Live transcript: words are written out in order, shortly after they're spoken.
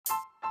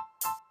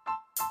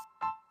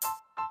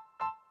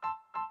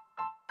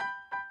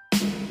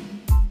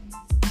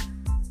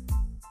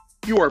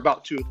You are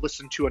about to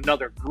listen to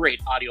another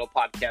great audio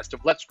podcast of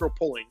Let's Grow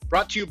Pulling,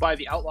 brought to you by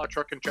the Outlaw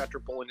Truck and Tractor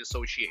Pulling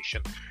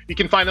Association. You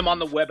can find them on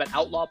the web at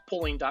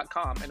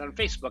outlawpulling.com and on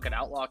Facebook at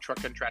Outlaw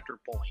Truck and Tractor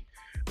Pulling.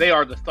 They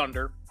are the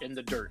thunder in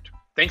the dirt.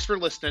 Thanks for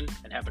listening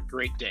and have a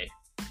great day.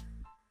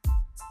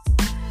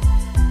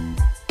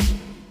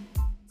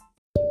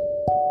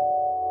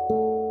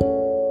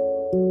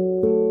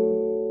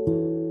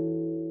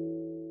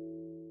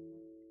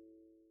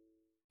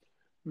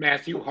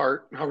 Matthew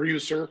Hart, how are you,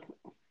 sir?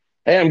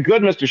 Hey, I'm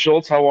good, Mr.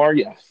 Schultz. How are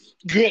you?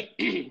 Good.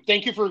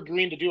 Thank you for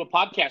agreeing to do a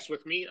podcast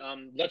with me.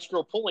 Let's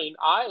Grow Pulling.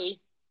 I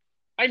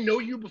know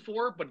you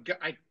before, but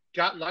I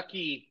got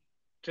lucky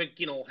to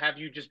have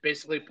you just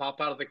basically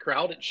pop out of the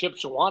crowd at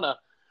Shipshewana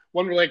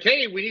when we're like,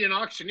 hey, we need an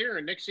auctioneer.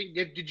 And next thing,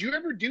 did you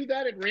ever do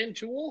that at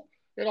Rantoul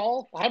at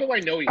all? How do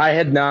I know you? I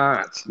had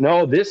not.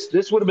 No, this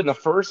would have been the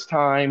first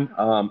time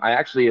I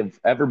actually have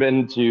ever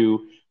been to.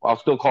 Well, I'll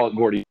still call it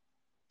Gordy.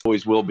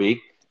 Always will be.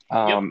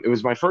 It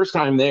was my first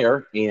time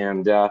there,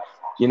 and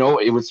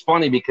it was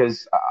funny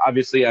because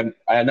obviously I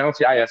announced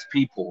the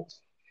ISP pools,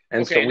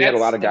 and so we had a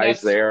lot of guys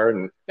there.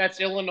 And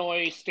that's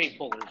Illinois State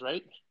Pullers,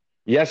 right?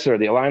 Yes, sir.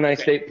 The Illini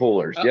State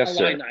Pullers. Yes,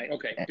 sir. Illini.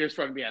 Okay, just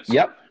from yes.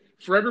 Yep.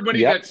 For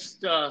everybody that's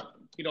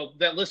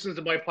that listens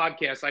to my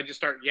podcast, I just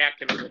start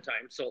yakking all the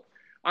time. So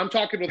I'm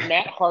talking with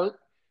Matt Hart.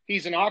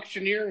 He's an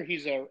auctioneer.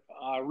 He's a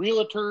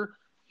realtor.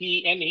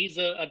 He's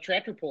a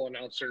tractor pull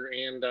announcer,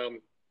 and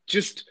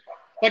just.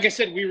 Like I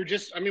said, we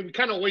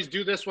kind of always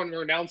do this when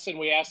we're announcing.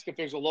 We ask if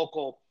there's a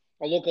local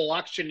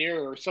auctioneer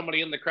or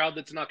somebody in the crowd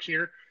that's an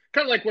auctioneer.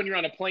 Kind of like when you're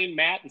on a plane,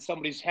 Matt, and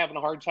somebody's having a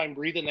hard time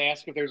breathing, they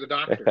ask if there's a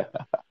doctor.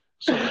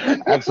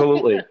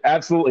 Absolutely.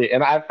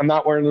 And I'm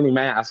not wearing any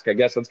mask. I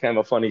guess that's kind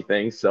of a funny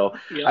thing. So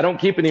I don't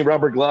keep any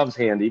rubber gloves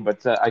handy,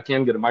 but I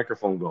can get a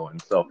microphone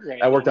going. So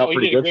that worked out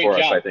pretty good for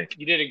us, I think.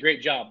 You did a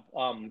great job.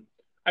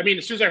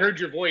 As soon as I heard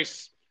your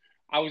voice,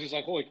 I was just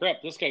like, holy crap,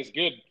 this guy's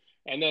good.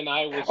 And then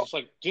I was just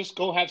like, just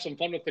go have some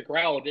fun with the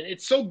crowd. And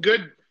it's so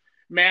good,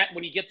 Matt,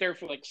 when you get there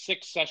for like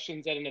 6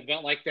 sessions at an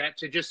event like that,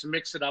 to just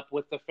mix it up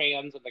with the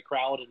fans and the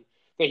crowd and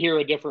they hear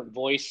a different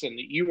voice. And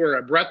you were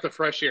a breath of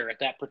fresh air at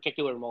that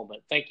particular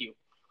moment. Thank you.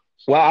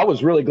 Well, I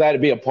was really glad to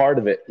be a part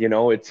of it.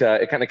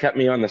 It kind of kept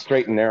me on the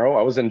straight and narrow.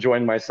 I was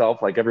enjoying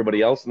myself like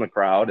everybody else in the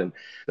crowd. And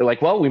they're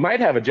like, well, we might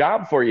have a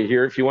job for you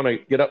here if you want to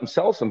get up and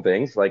sell some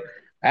things. Like,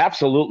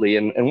 absolutely.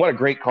 And what a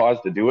great cause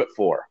to do it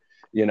for.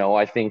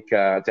 I think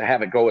to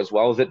have it go as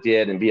well as it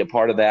did and be a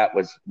part of that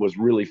was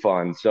really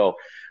fun. So,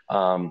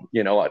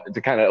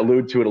 to kind of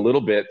allude to it a little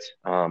bit,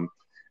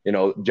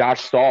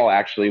 Josh Stahl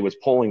actually was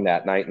pulling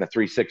that night in the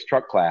 3-6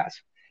 truck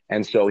class.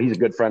 And so he's a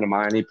good friend of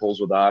mine. He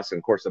pulls with us. And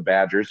of course, the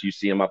Badgers, you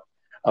see him up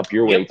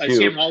your way too. I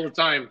see him all the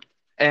time.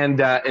 And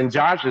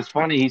Josh is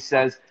funny.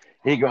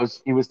 He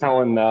was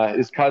telling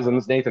his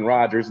cousins, Nathan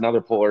Rogers,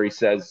 another puller, he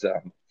goes,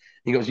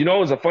 it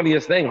was the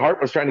funniest thing.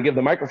 Hart was trying to give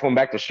the microphone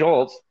back to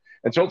Schultz.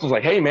 And Schultz was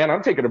like, hey, man,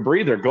 I'm taking a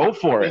breather. Go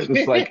for it.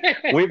 It's like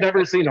we've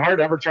never seen Hart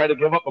ever try to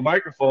give up a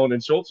microphone.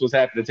 And Schultz was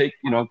happy to take,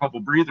 a couple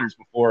breathers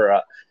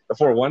before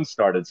one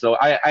started. So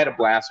I had a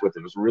blast with it.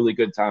 It was a really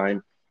good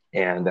time.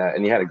 And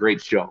you had a great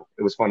show.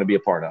 It was fun to be a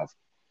part of.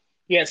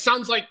 Yeah, it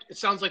sounds like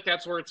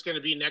that's where it's going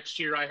to be next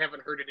year. I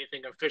haven't heard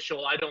anything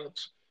official. I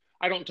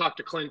don't talk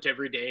to Clint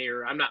every day,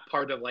 or I'm not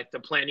part of like the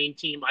planning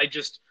team.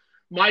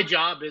 My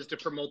job is to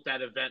promote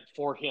that event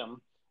for him.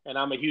 And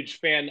I'm a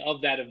huge fan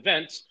of that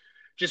event.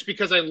 Just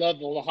because I love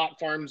all the hot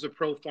farms, the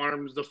pro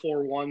farms, the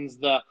 4-1s,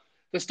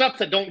 the stuff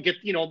that don't get,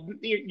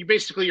 you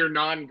basically your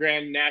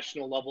non-grand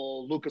national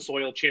level Lucas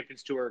Oil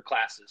Champions Tour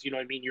classes. You know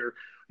what I mean?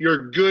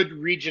 Your good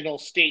regional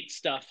state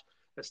stuff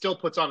that still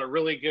puts on a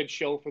really good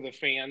show for the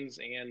fans.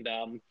 And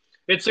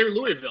it's their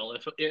Louisville,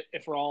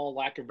 if for all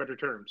lack of better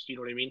terms. You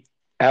know what I mean?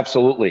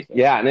 Absolutely.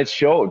 Yeah. And it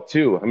showed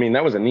too. I mean,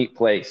 that was a neat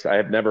place.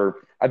 I've been to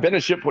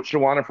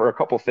Shipshewana for a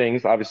couple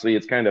things. Obviously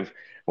it's kind of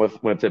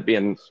with it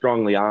being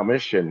strongly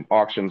Amish and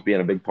auctions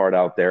being a big part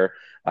out there.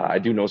 I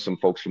do know some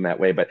folks from that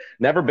way, but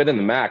never been in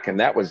the MAC. And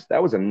that was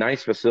a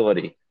nice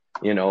facility.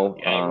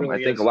 Really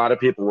I think a lot of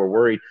people were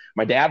worried.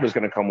 My dad was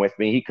going to come with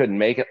me. He couldn't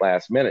make it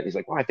last minute. He's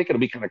like, well, I think it'll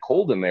be kind of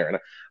cold in there. And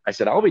I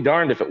said, I'll be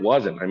darned if it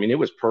wasn't. I mean, it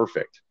was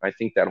perfect. I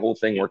think that whole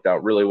thing worked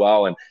out really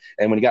well. And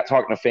when you got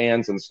talking to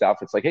fans and stuff,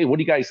 it's like, hey, what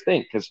do you guys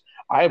think? Because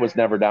I was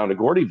never down to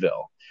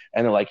Gordyville.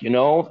 And they're like,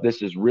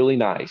 this is really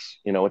nice.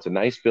 It's a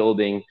nice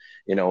building.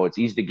 It's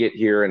easy to get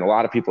here. And a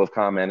lot of people have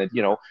commented,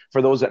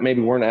 for those that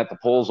maybe weren't at the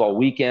polls all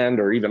weekend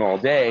or even all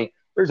day,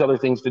 there's other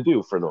things to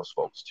do for those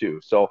folks too.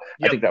 So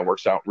I think that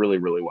works out really,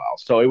 really well.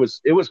 So it was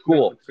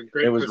cool.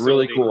 It was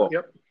really cool.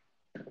 Yep.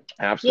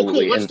 Absolutely.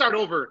 Well, cool. Let's start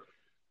over.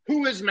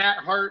 Who is Matt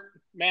Hart?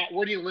 Matt,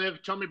 where do you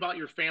live? Tell me about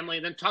your family,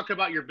 and then talk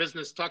about your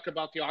business. Talk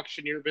about the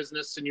auctioneer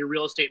business and your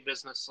real estate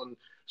business. And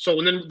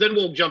then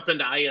we'll jump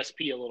into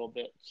ISP a little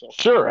bit. So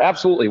sure.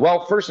 Absolutely.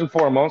 Well, first and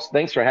foremost,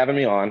 thanks for having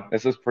me on.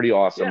 This is pretty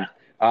awesome.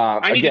 Yeah.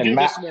 I need to do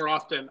this more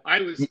often. I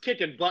was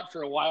kicking butt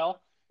for a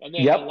while. And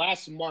then the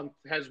last month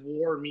has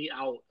wore me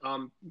out.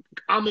 I'm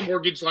a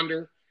mortgage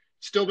lender,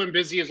 still been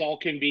busy as all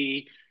can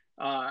be.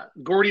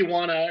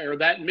 Gordiwana or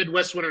that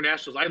Midwest Winter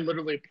Nationals, I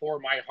literally pour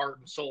my heart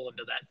and soul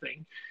into that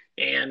thing.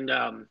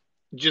 And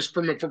just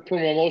from a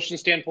promotion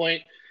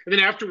standpoint. And then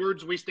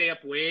afterwards, we stay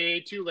up way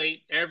too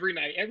late every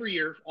night, every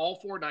year, all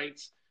 4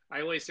 nights.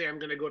 I always say I'm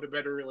going to go to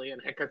bed early,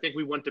 and heck, I think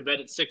we went to bed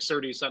at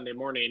 6:30 Sunday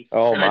morning,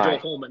 Oh and I my.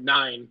 drove home at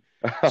 9.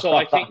 So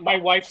I think my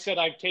wife said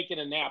I've taken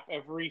a nap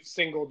every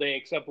single day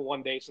except for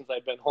one day since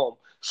I've been home.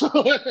 So,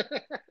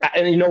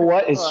 And you know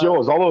what? It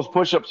shows. All those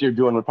push-ups you're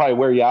doing would probably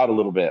wear you out a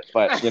little bit.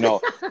 But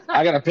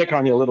I got to pick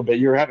on you a little bit.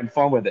 You're having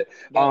fun with it.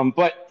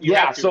 But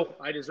yeah, so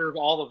I deserve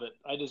all of it.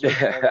 I deserve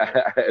all of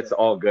it. it's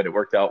all good. It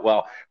worked out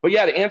well. But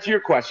yeah, to answer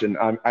your question,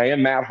 I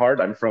am Matt Hart.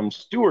 I'm from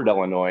Stewart,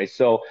 Illinois.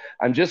 So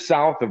I'm just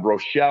south of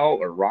Rochelle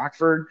or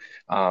Rockford,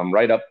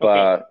 right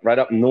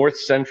up north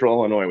central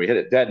Illinois. We hit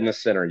it dead in the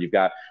center. You've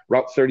got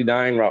Route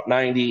 39, Route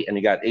 90, and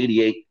you got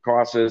 88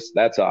 crosses.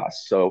 That's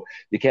us. So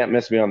you can't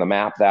miss me on the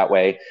map that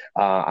way.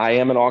 I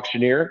am an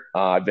auctioneer.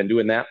 I've been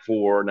doing that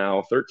for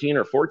now 13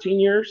 or 14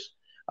 years.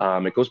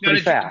 It goes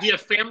pretty fast. Do you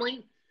have family?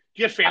 Do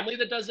you have family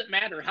that does it,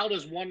 Matt? Or how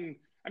does one?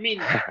 I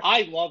mean,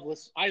 I love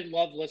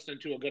listening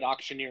to a good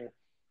auctioneer.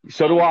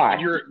 So do I.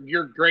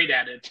 You're great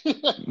at it.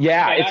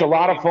 Yeah, it's a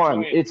lot of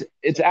fun.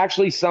 It's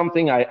actually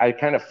something I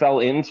kind of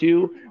fell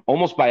into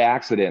almost by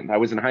accident. I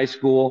was in high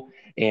school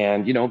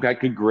and got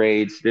good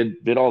grades,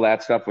 did all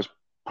that stuff, was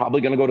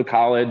probably going to go to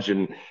college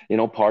and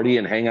party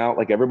and hang out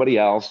like everybody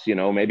else,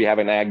 maybe have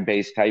an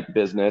ag-based type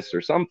business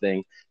or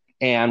something.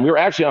 And we were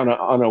actually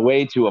on a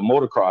way to a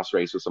motocross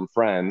race with some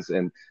friends,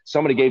 and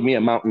somebody gave me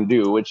a Mountain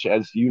Dew, which,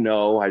 as you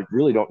know, I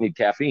really don't need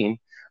caffeine.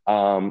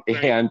 Right.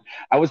 And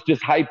I was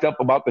just hyped up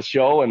about the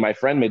show, and my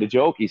friend made a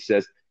joke. He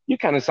says, "You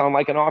kind of sound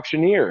like an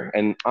auctioneer."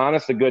 And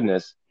honest to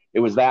goodness,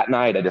 it was that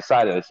night I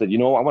decided. I said, I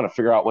want to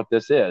figure out what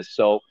this is.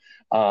 So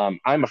I'm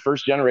a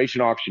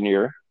first-generation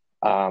auctioneer.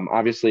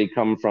 Obviously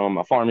come from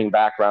a farming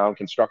background,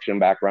 construction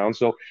background.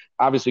 So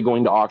obviously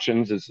going to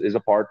auctions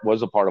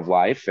was a part of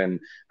life. And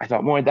I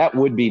thought, boy, that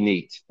would be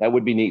neat. That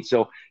would be neat.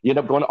 So you end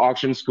up going to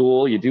auction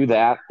school, you do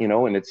that,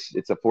 and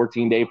it's a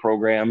 14-day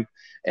program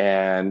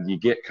and you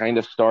get kind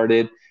of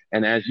started.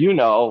 And as you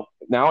know,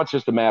 now it's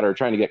just a matter of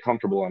trying to get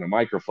comfortable on a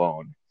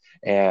microphone.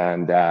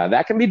 And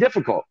that can be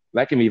difficult.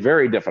 That can be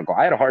very difficult.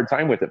 I had a hard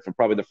time with it for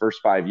probably the first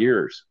 5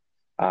 years.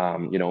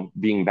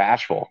 Being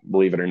bashful,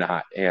 believe it or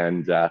not.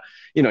 And, I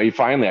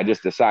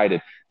just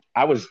decided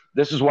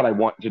this is what I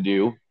want to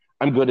do.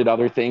 I'm good at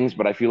other things,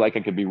 but I feel like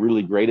I could be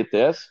really great at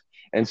this.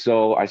 And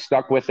so I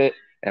stuck with it,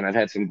 and I've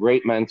had some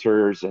great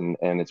mentors, and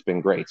it's been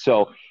great.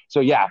 So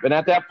yeah, been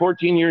at that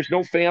 14 years,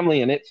 no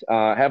family in it.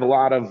 Have a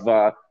lot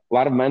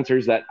of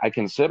mentors that I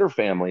consider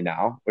family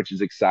now, which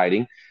is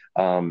exciting.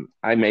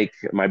 I make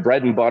my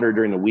bread and butter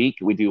during the week.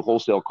 We do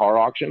wholesale car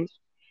auctions.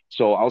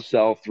 So I'll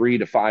sell 3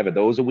 to 5 of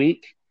those a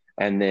week.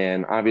 And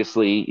then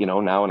obviously,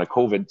 now in a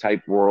COVID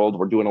type world,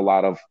 we're doing a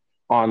lot of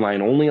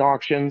online only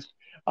auctions.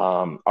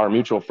 Our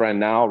mutual friend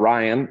now,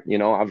 Ryan,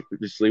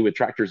 obviously with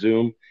Tractor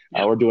Zoom,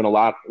 we're doing a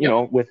lot,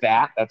 with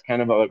that. That's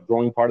kind of a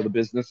growing part of the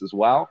business as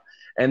well.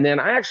 And then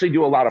I actually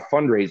do a lot of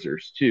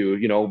fundraisers too,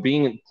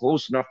 being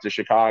close enough to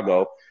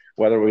Chicago,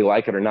 whether we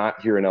like it or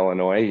not here in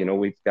Illinois,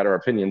 we've got our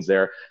opinions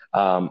there.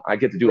 I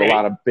get to do a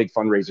lot of big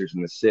fundraisers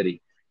in the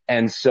city.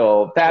 And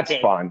so that's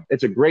fun.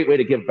 It's a great way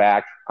to give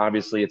back.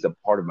 Obviously, it's a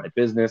part of my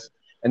business.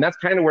 And that's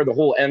kind of where the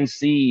whole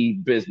MC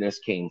business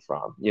came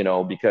from,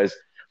 because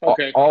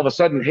all of a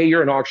sudden, hey,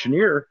 you're an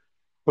auctioneer,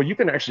 but you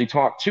can actually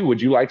talk too. Would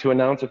you like to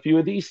announce a few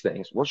of these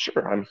things? Well,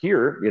 sure, I'm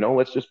here.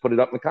 Let's just put it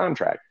up in the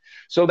contract.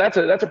 So that's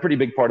a pretty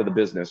big part of the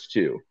business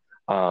too.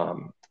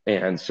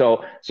 And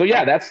so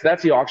yeah,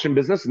 that's the auction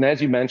business. And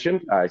as you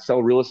mentioned, I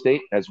sell real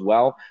estate as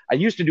well. I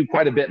used to do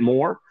quite a bit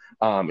more.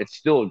 It's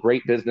still a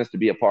great business to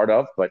be a part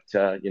of, but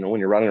when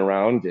you're running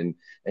around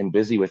and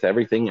busy with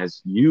everything,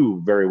 as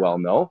you very well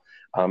know,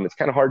 it's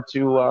kind of hard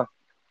to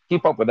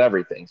keep up with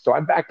everything. So I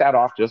backed that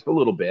off just a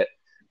little bit,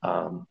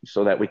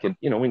 so that we can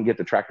get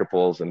the tractor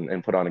pulls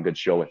and put on a good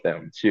show with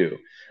them too.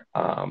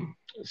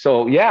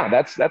 So yeah,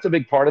 that's a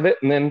big part of it.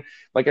 And then,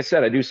 like I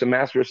said, I do some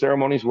master of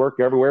ceremonies work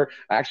everywhere.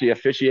 I actually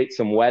officiate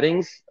some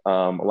weddings. A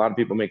lot of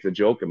people make the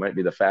joke it might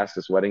be the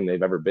fastest wedding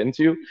they've ever been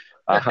to.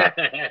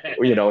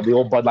 The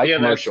old Bud Light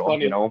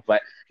commercial,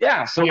 but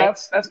yeah, so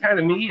that's kind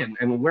of me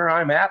and where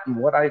I'm at and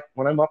what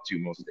I'm up to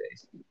most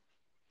days.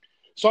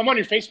 So I'm on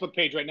your Facebook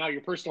page right now,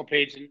 your personal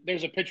page, and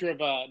there's a picture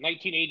of a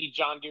 1980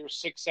 John Deere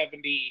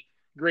 670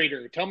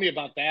 grader. Tell me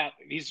about that.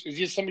 Is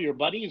he some of your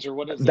buddies or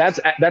what is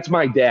that's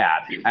my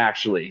dad,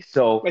 actually.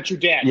 So that's your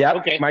dad. Yeah.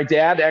 Okay. My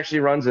dad actually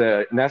runs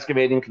an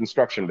excavating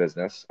construction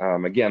business.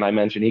 Again, I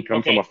mentioned he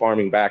comes from a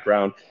farming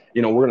background.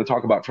 We're going to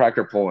talk about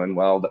tractor pulling.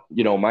 Well,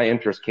 my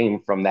interest came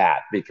from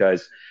that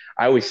because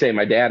I always say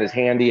my dad is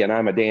handy and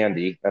I'm a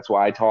dandy. That's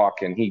why I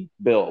talk and he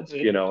builds,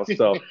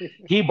 so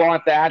he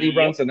bought that. He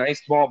runs a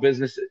nice small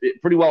business,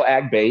 pretty well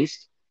ag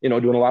based,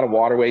 doing a lot of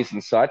waterways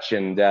and such.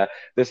 And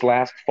this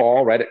last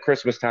fall, right at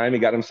Christmas time, he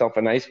got himself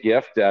a nice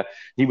gift.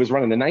 He was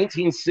running the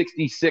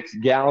 1966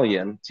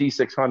 Galleon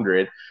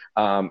T600.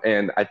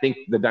 And I think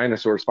the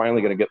dinosaur is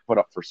finally going to get put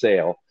up for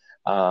sale.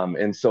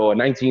 And so a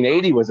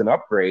 1980 was an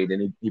upgrade,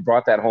 and he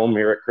brought that home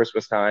here at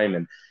Christmas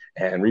time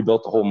and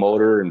rebuilt the whole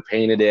motor and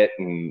painted it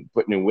and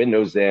put new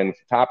windows in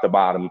top to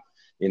bottom.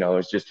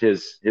 It's just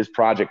his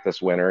project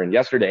this winter. And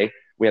yesterday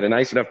we had a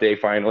nice enough day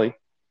finally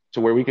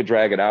to where we could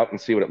drag it out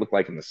and see what it looked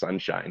like in the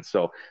sunshine.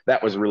 So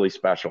that was really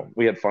special.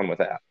 We had fun with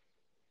that.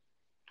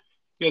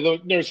 Yeah,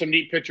 there's some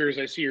neat pictures.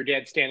 I see your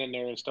dad standing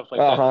there and stuff like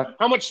that.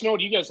 How much snow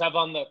do you guys have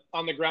on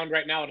the ground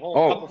right now at home?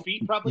 A couple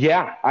feet, probably.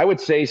 Yeah, I would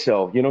say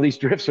so. These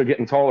drifts are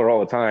getting taller all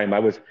the time. I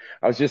was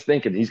just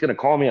thinking he's going to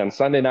call me on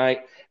Sunday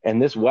night,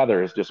 and this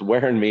weather is just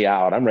wearing me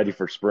out. I'm ready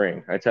for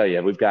spring. I tell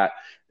you,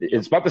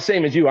 it's about the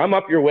same as you. I'm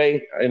up your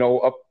way,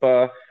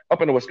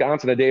 up into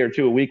Wisconsin a day or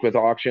two a week with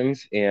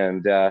auctions,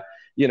 and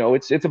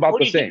it's about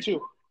the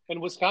same. In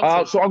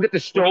Wisconsin? So I'll get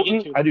to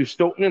Stoughton. I do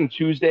Stoughton on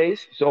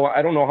Tuesdays. So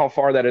I don't know how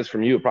far that is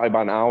from you. Probably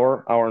about an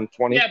hour and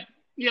 20.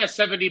 Yeah,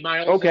 70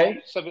 miles. Okay.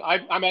 So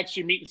I'm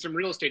actually meeting some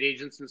real estate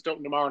agents in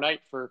Stoughton tomorrow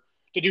night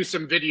to do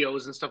some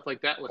videos and stuff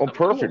like that.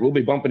 Perfect. Cool. We'll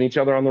be bumping each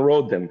other on the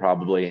road then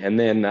probably. And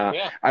then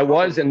I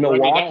was in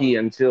Milwaukee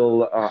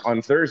until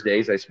on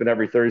Thursdays. I spent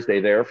every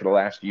Thursday there for the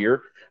last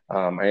year.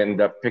 I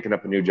ended up picking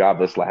up a new job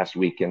this last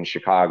week in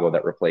Chicago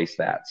that replaced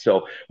that.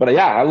 So, but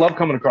I love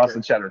coming across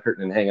the Cheddar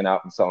Curtain and hanging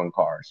out and selling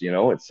cars.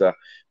 It's a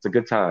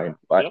good time.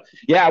 But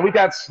we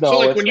got snow.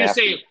 So when you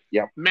say,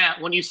 Matt,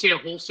 when you say a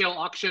wholesale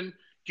auction,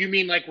 do you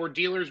mean like where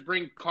dealers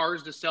bring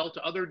cars to sell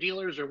to other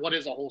dealers, or what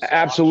is a wholesale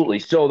Absolutely.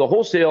 auction? So the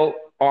wholesale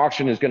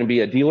auction is going to be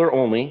a dealer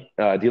only,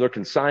 dealer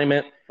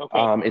consignment.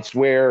 Okay. It's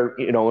where,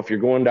 if you're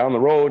going down the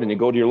road and you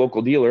go to your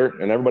local dealer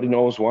and everybody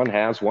knows one,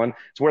 has one,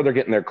 it's where they're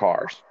getting their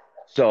cars.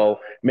 So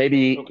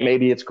maybe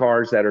it's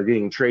cars that are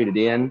getting traded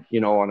in,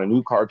 on a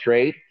new car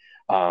trade.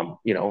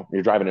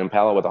 You're driving an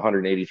Impala with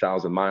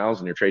 180,000 miles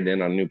and you're trading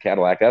in on a new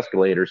Cadillac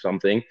Escalade or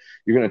something.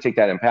 You're going to take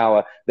that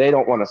Impala. They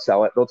don't want to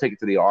sell it. They'll take it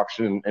to the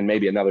auction and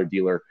maybe another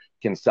dealer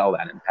can sell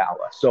that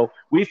Impala. So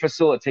we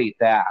facilitate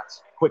that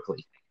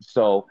quickly.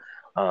 So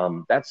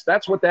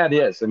that's what that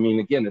is. I mean,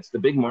 again, it's the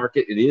big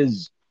market. It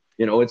is,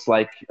 it's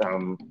like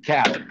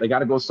cattle. They got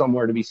to go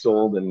somewhere to be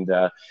sold, and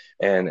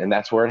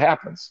that's where it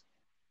happens.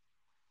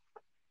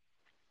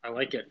 I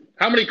like it.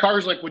 How many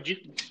cars, would you,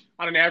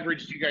 on an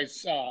average, do you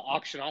guys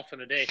auction off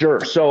in a day?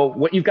 Sure. So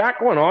what you've got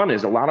going on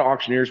is a lot of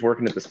auctioneers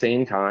working at the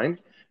same time.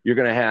 You're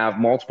going to have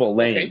multiple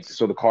lanes. Okay.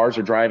 So the cars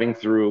are driving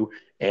through,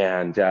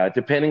 and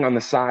depending on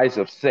the size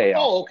of sale.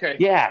 Oh, okay.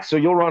 Yeah. So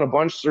you'll run a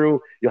bunch through.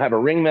 You'll have a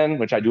ringman,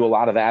 which I do a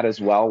lot of that as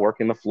well,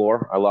 working the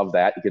floor. I love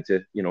that. You get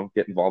to,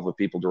 get involved with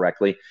people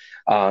directly.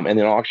 And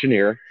then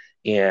auctioneer.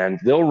 And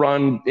they'll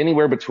run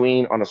anywhere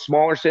between, on a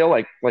smaller sale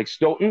like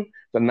Stoughton,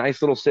 the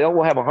nice little sale,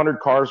 we'll have 100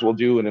 cars we'll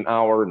do in an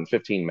hour and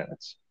 15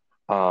 minutes.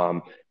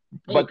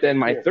 But then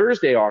my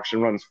Thursday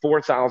auction runs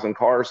 4,000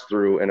 cars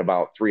through in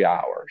about 3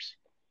 hours.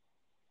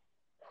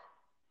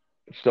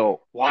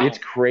 So It's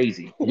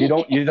crazy. You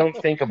don't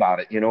think about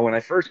it. When I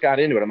first got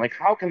into it, I'm like,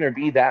 how can there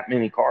be that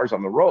many cars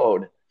on the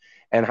road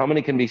and how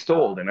many can be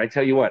sold? And I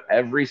tell you what,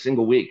 every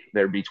single week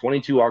there'd be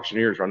 22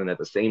 auctioneers running at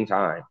the same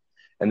time.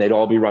 And they'd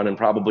all be running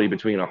probably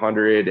between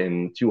 100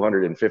 and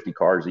 250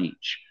 cars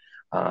each.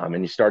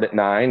 And you start at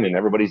 9 and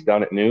everybody's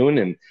done at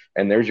noon.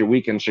 And there's your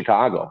week in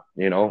Chicago.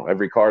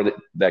 Every car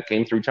that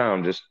came through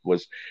town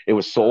was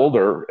sold,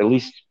 or at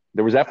least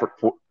there was effort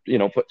put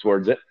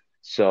towards it.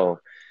 So,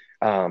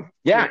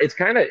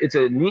 it's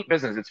a neat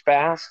business. It's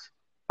fast.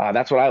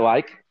 That's what I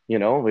like.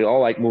 We all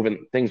like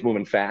things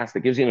moving fast.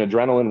 It gives you an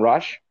adrenaline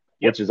rush,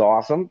 which is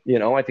awesome.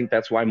 I think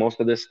that's why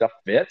most of this stuff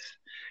fits.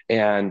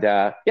 And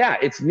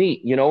it's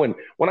neat, and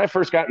when I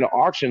first got into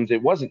auctions,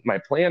 it wasn't my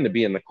plan to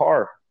be in the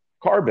car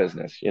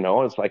business.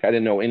 It's like, I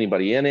didn't know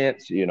anybody in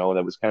it.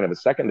 That was kind of a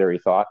secondary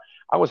thought.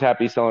 I was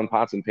happy selling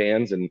pots and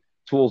pans and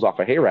tools off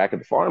a hay rack at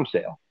the farm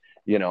sale,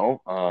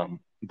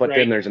 but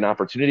then there's an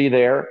opportunity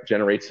there,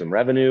 generates some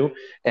revenue.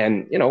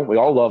 And, we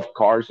all love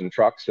cars and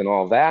trucks and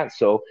all of that.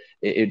 So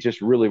it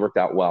just really worked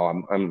out well.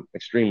 I'm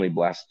extremely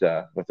blessed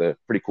with a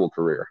pretty cool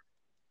career.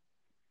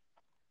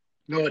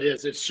 No, it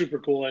is. It's super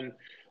cool. And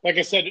like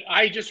I said,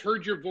 I just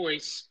heard your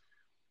voice.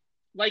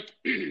 I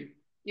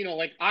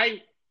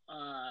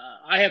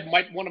have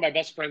one of my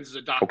best friends is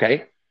a doctor.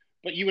 Okay.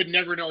 But you would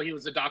never know he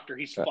was a doctor.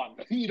 He's fun.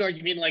 You know what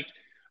I mean?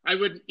 I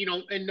would,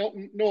 and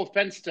no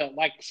offense to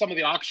some of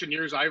the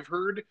auctioneers I've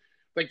heard,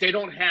 they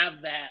don't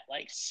have that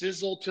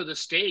sizzle to the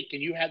steak.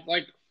 And you had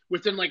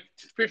within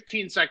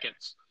 15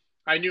 seconds,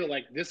 I knew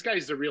this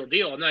guy's the real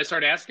deal. And then I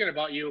started asking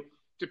about you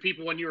to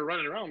people when you were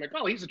running around. I'm like,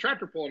 oh, he's a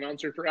tractor pull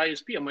announcer for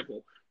ISP. I'm like,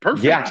 well,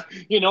 perfect. Yeah.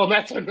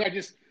 That's when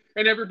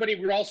and everybody,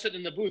 we're all sitting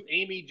in the booth,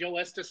 Amy, Joe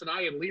Estes and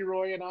I, and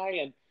Leroy and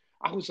I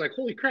was like,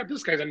 holy crap,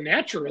 this guy's a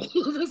natural.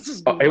 This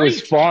is great. It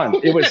was fun.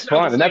 It was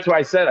fun. And that's why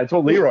I said, I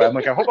told Leroy, I'm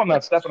like, I hope I'm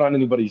not stepping on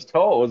anybody's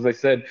toes. I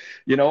said,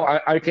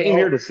 I came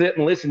here to sit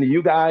and listen to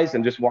you guys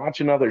and just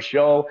watch another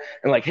show.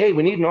 And hey,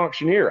 we need an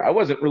auctioneer. I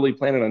wasn't really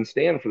planning on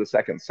staying for the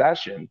second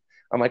session.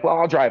 I'm like, well,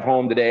 I'll drive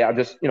home today. I'll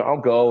just,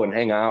 I'll go and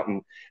hang out.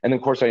 And then,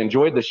 of course, I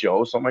enjoyed the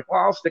show. So I'm like,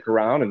 well, I'll stick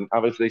around. And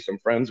obviously some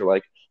friends are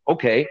like,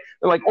 okay.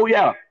 They're like, oh,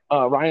 yeah,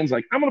 Ryan's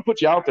like, I'm going to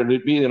put you out there to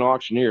be an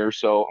auctioneer.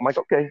 So I'm like,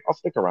 okay, I'll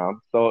stick around.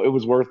 So it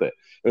was worth it.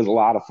 It was a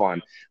lot of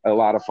fun. A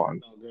lot of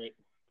fun. Oh, great.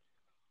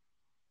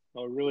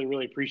 I really,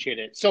 really appreciate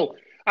it. So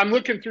I'm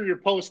looking through your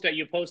post that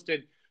you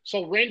posted.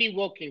 So Randy Yep,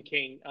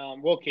 Wilkening,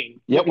 Wilkening.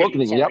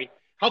 Yep. sorry.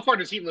 How far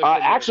does he live from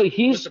Actually, the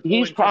he's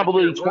polling kind of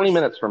probably here? 20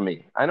 minutes from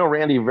me. I know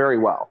Randy very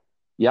well.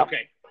 Yep.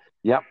 Okay.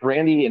 Yep,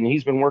 Randy, and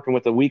he's been working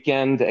with the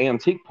Weekend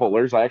Antique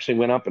Pullers. I actually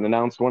went up and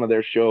announced one of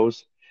their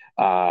shows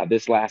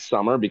this last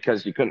summer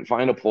because you couldn't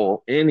find a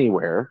pull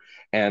anywhere.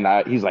 And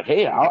he's like,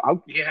 hey,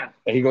 Yeah.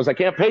 he goes, I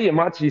can't pay you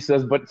much. He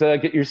says, but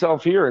get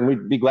yourself here and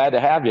we'd be glad to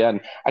have you.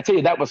 And I tell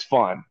you, that was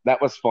fun.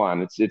 That was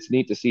fun. It's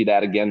neat to see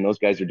that again. Those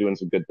guys are doing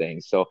some good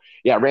things. So,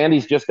 yeah,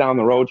 Randy's just down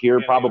the road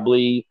here,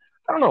 probably,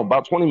 I don't know,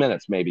 about 20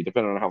 minutes maybe,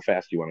 depending on how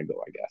fast you want to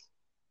go, I guess.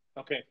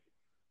 Okay.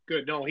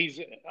 Good. No,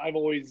 I've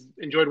always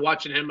enjoyed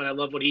watching him and I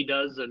love what he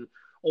does and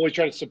always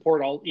try to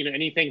support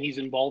anything he's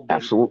involved in.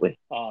 Absolutely.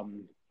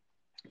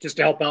 Just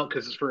to help out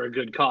because it's for a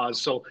good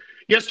cause. So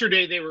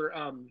yesterday they were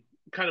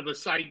kind of a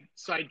side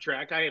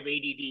track. I have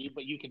ADD,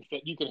 but you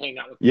can hang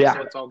out with me,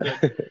 so it's all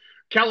good.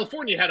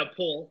 California had a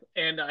poll,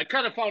 and I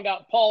kind of found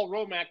out, Paul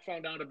Romack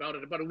found out about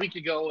it about a week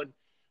ago, and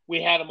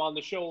we had him on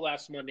the show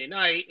last Monday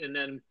night. And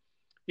then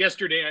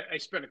yesterday I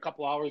spent a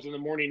couple hours in the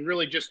morning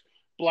really just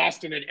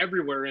blasting it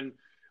everywhere. And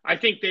I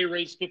think they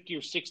raised $50,000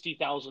 or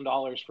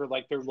 $60,000 for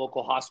like their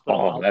local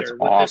hospital out there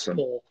with awesome.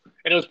 this poll,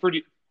 and it was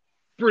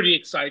pretty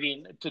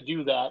exciting to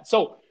do that.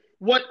 So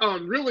what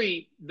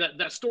really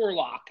that store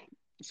lock,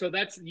 so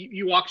that's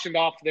you auctioned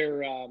off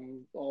their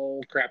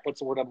what's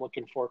the word I'm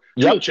looking for?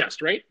 Tool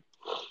chest, right?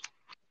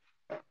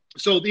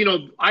 So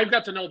I've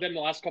got to know them the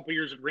last couple of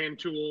years at Ram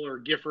Tool or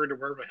Gifford or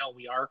wherever the hell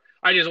we are.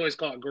 I just always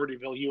call it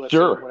Gordyville, USA,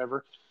 or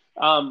whatever.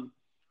 And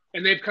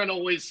they've kind of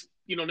always,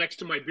 next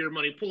to my Beer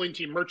Money Pulling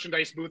Team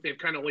merchandise booth, they've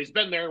kind of always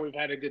been there. We've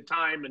had a good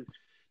time and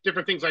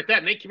different things like that.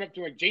 And they came up to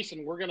me like,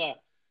 Jason, we're gonna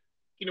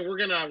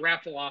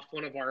raffle off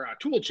one of our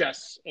tool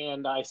chests.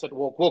 And I said,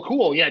 well,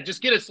 cool. Yeah,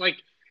 just get us like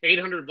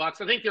 $800.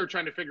 I think they were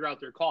trying to figure out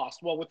their cost.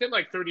 Well, within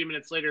like 30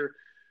 minutes later,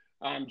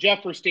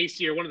 Jeff or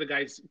Stacy or one of the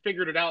guys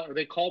figured it out, or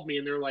they called me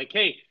and they're like,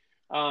 hey,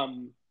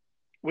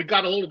 we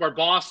got a hold of our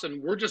boss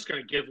and we're just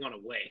going to give one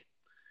away.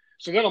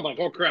 So then I'm like,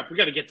 oh crap, we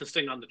got to get this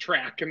thing on the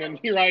track. And then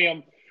here I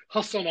am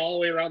hustling all the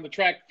way around the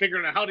track,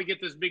 figuring out how to get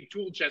this big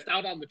tool chest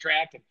out on the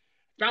track, and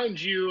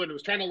found you and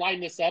was trying to line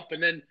this up.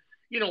 And then,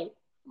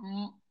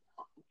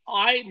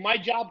 my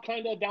job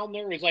kind of down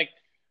there is like,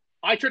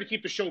 I try to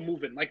keep the show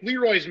moving. Like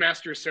Leroy's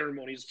master of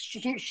ceremonies,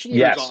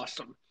 Schluter's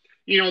awesome.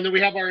 And then we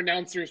have our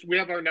announcers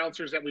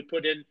that we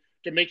put in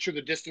to make sure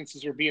the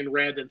distances are being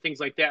read and things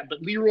like that.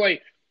 But Leroy,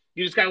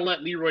 you just got to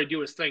let Leroy do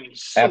his thing. And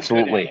he's so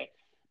good at it.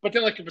 But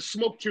then, like, if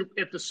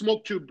the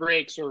smoke tube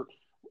breaks or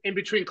in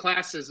between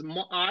classes,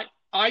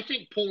 I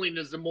think pulling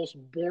is the most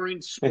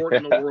boring sport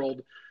in the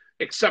world,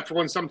 except for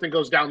when something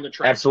goes down the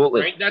track.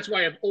 Absolutely. Right? That's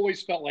why I've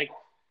always felt like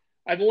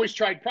I've always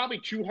tried probably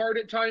too hard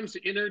at times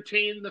to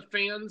entertain the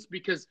fans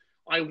because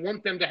I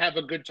want them to have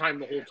a good time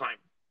the whole time.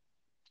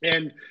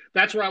 And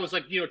that's where I was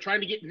like,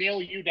 trying to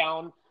nail you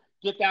down,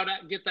 get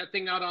that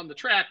thing out on the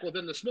track. Well,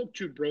 then the smoke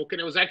tube broke,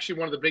 and it was actually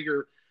one of the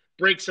bigger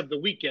breaks of the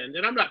weekend.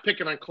 And I'm not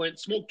picking on Clint.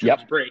 Smoke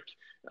tubes break.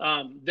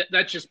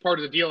 That's just part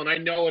of the deal. And I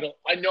know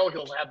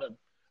he'll have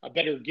a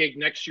better gig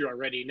next year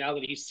already now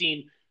that he's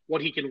seen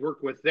what he can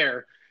work with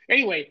there.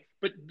 Anyway,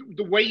 but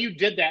the way you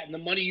did that and the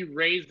money you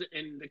raised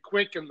and the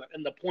quick and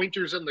the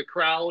pointers in the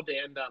crowd,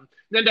 and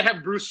then to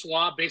have Bruce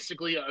Slaw,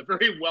 basically a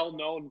very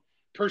well-known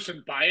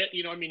person, buy it.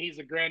 He's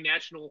a Grand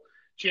National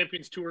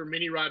Champions Tour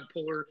mini rod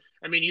puller.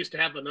 He used to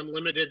have an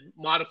unlimited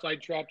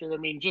modified tractor.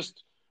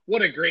 Just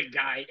what a great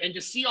guy. And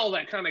to see all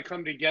that kind of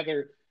come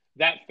together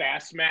that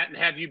fast, Matt, and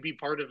have you be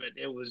part of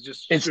it, it was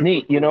just it's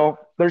neat. Cool.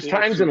 There's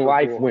times in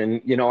life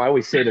when I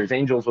always say there's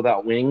angels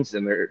without wings,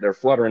 and they're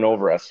fluttering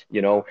over us.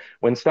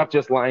 When stuff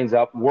just lines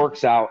up,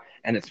 works out,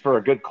 and it's for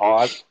a good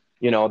cause.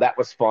 That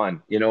was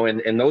fun.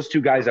 And those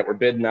two guys that were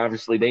bidding,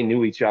 obviously they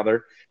knew each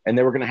other and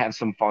they were going to have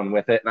some fun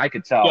with it. And I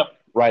could tell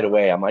right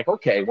away. I'm like,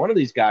 okay, one of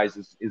these guys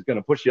is going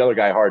to push the other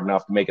guy hard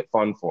enough to make it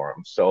fun for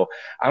him. So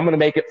I'm going to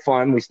make it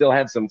fun. We still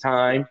had some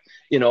time,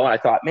 I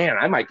thought, man,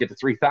 I might get to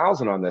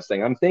 3,000 on this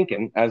thing. I'm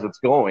thinking as it's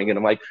going, and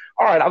I'm like,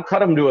 all right, I'll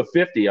cut him to a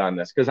 50 on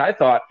this. Cause I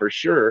thought for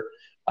sure,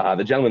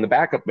 the gentleman, the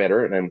backup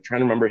bidder, and I'm trying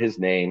to remember his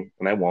name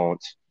and I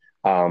won't.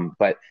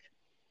 But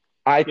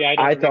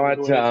I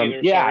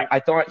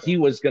thought he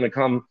was going to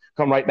come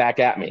right back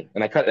at me,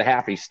 and I cut it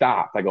half. He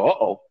stopped. I go,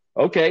 uh-oh.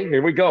 Okay,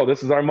 here we go.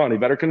 This is our money.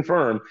 Better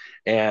confirm.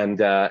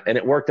 And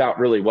it worked out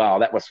really well.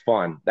 That was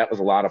fun. That was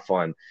a lot of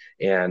fun.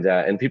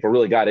 And people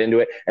really got into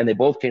it. And they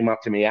both came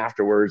up to me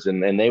afterwards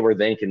and they were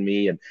thanking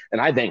me and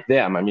I thanked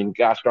them.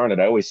 Gosh darn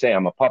it. I always say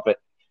I'm a puppet,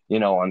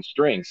 on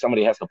strings.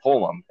 Somebody has to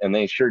pull them, and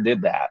they sure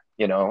did that,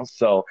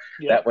 So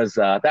that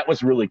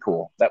was really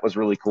cool. That was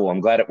really cool.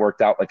 I'm glad it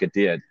worked out like it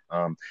did.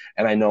 And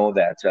I know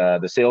that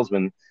the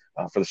salesman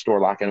for the store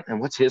lock, and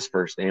what's his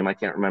first name? I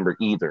can't remember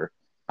either.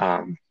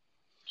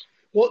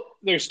 Well,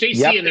 there's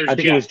Stacy and there's Jeff. I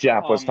think it was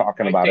Jeff was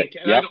talking about it.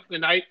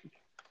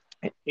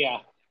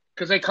 Because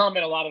because they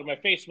comment a lot on my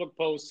Facebook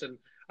posts and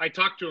I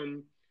talk to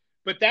them.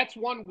 But that's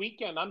one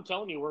weekend, I'm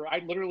telling you, where I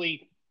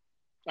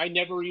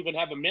never even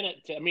have a minute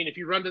to, I mean, if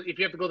you have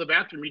to go to the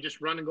bathroom, you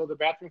just run and go to the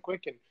bathroom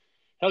quick. And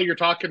hell, you're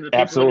talking to the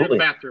people that are in the Absolutely.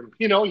 bathroom.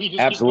 You just keep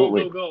go,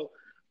 Absolutely. go, go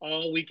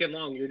all weekend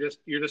long.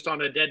 You're just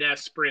on a dead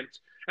ass sprint.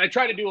 And I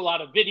try to do a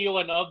lot of video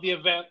and of the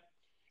event,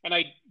 and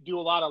I do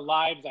a lot of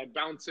lives. I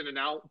bounce in and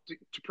out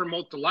to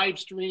promote the live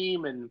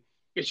stream, and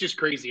it's just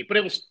crazy. But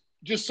it was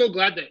just so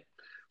glad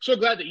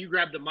that you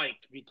grabbed the mic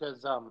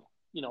because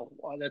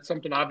that's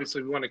something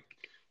obviously we want to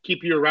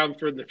keep you around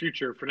for in the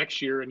future for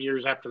next year and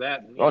years after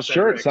that, Oh, et sure.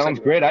 cetera, It et sounds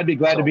cetera. great. I'd be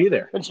glad to So, be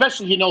there.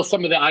 especially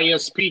some of the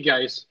ISP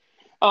guys.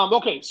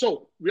 Okay,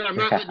 so I'm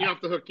not letting you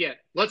off the hook yet.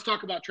 Let's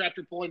talk about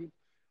tractor pulling.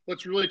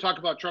 Let's really talk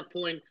about truck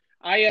pulling.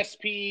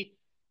 ISP.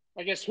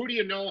 I guess, who do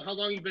you know? How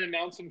long you been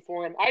announcing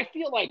for him? I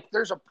feel like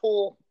there's a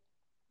pull.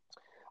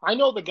 I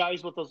know the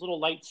guys with those little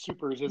light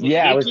supers. Is it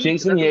Yeah, I was Yankee?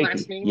 Is Jason that the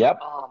last Yankee. name? Yep.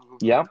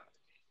 Yep.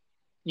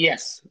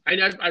 Yes.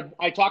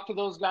 I talked to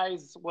those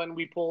guys when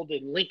we pulled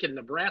in Lincoln,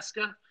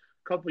 Nebraska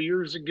a couple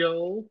years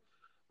ago.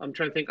 I'm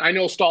trying to think. I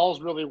know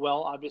Stalls really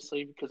well,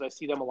 obviously, because I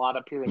see them a lot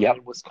up here in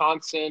Yep.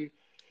 Wisconsin.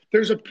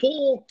 There's a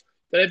pull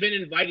that I've been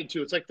invited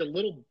to. It's like the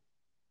little,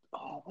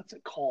 what's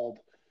it called?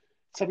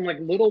 Something like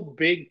Little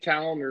Big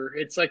Town, or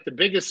it's like the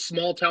biggest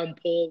small town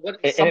poll. And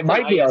it Something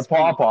might be our ISP.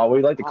 pawpaw.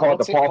 We like to call it the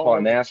What's it pawpaw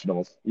called?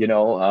 nationals.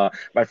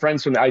 My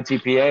friends from the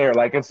ITPA are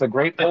like, it's a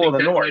great I poll in think the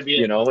that might north.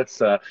 be it. It's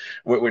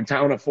we're a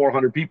town of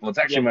 400 people. It's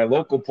actually Yep. my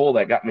local poll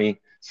that got me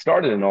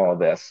started in all of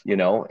this.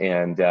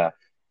 And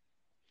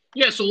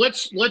Yeah. So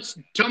let's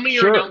tell me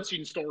your sure.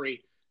 announcing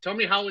story. Tell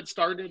me how it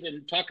started,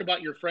 and talk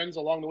about your friends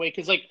along the way.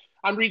 Because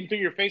I'm reading through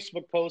your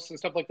Facebook posts and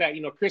stuff like that.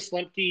 Chris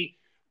Lemke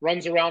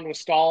runs around with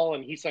Stahl,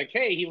 and he's like,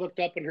 "Hey, he looked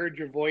up and heard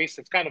your voice."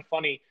 It's kind of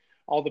funny,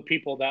 all the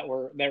people that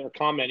were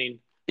commenting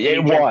when It you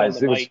jumped on the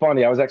was. It was mic.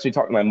 funny. I was actually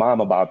talking to my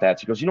mom about that.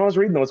 She goes, I was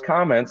reading those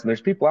comments, and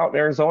there's people out in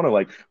Arizona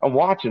like, I'm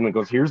watching. And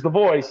goes, here's the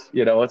voice.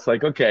 It's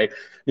like, okay,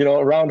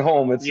 around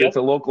home, it's Yep. a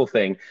local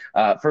thing.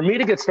 For me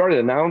to get started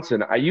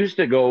announcing, I used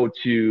to go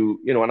to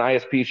an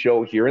ISP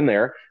show here and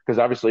there because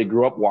obviously I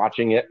grew up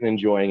watching it and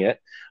enjoying it.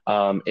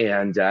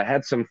 And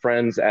had some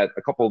friends at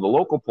a couple of the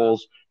local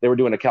polls. They were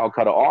doing a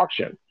Calcutta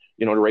auction,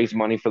 to raise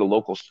money for the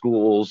local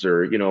schools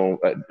or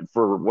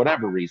for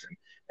whatever reason.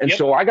 And Yep.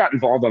 so I got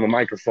involved on the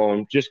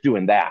microphone just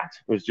doing that.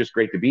 It was just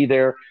great to be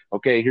there.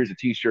 Okay, here's a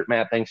t-shirt,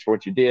 Matt. Thanks for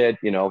what you did.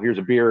 Here's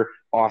a beer.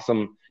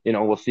 Awesome.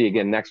 We'll see you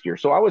again next year.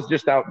 So I was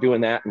just out doing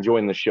that,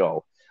 enjoying the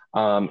show.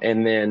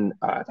 And then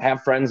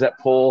have friends that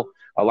pull,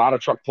 a lot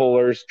of truck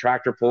pullers,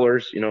 tractor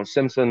pullers,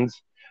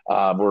 Simpsons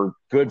were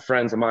good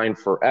friends of mine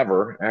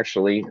forever,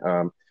 actually.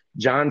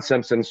 John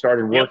Simpson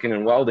started Yep. working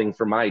in welding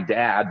for my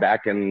dad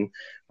back in,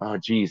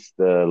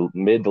 the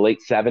mid to late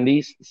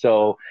 70s.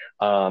 So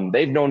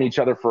they've known each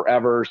other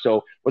forever.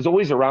 So was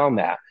always around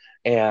that.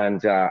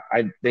 And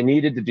they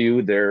needed to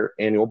do their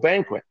annual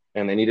banquet,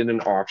 and they needed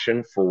an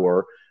auction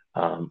for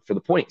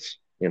the points,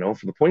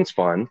 for the points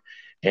fund.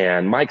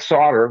 And Mike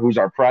Sauter, who's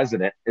our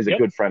president, is a Yep.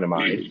 good friend of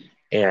mine.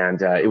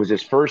 And it was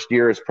his first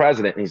year as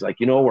president. And he's like,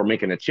 we're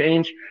making a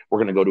change. We're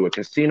going to go to a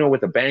casino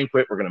with a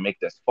banquet. We're going to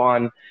make this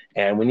fun.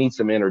 And we need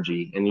some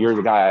energy. And you're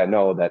the guy I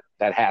know that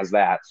has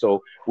that.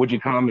 So would you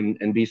come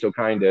and be so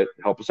kind to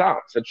help us out?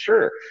 I said,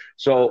 sure.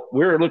 So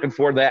we were looking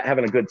forward to that,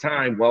 having a good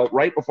time. Well,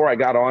 right before I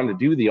got on to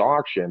do the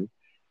auction,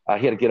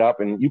 he had to get up.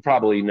 And you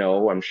probably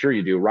know, I'm sure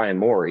you do, Ryan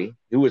Morey,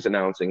 who was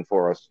announcing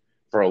for us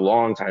for a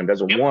long time,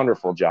 does a Yep.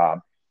 wonderful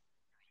job.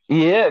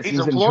 He is. He's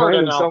He's in Florida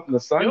enjoying now. himself in the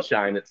Yep.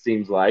 sunshine, it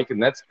seems like,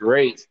 and that's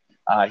great.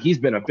 He's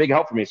been a big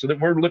help for me. So that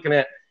we're looking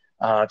at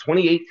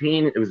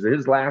 2018. It was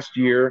his last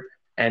year.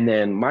 And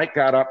then Mike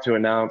got up to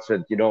announce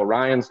that,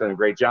 Ryan's done a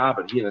great job,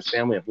 but he and his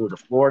family have moved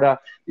to Florida.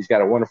 He's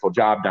got a wonderful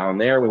job down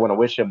there. We want to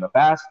wish him the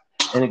best.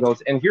 And he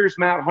goes, and here's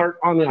Matt Hart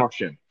on the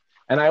auction.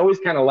 And I always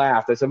kind of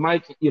laughed. I said,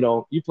 Mike,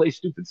 you play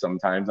stupid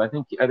sometimes. I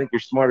think you're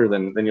smarter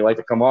than you like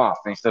to come off.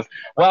 And he says,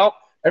 well,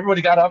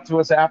 everybody got up to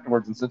us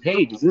afterwards and said,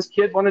 hey, does this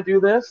kid want to do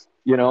this?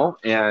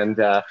 And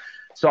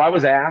so I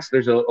was asked.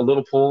 There's a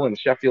little pool in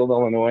Sheffield,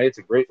 Illinois. It's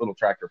a great little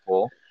tractor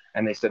pool.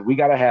 And they said, we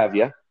got to have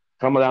you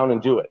come down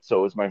and do it. So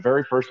it was my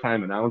very first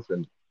time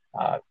announcing.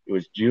 It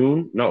was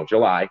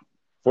July,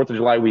 4th of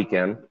July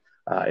weekend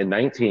in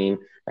 19.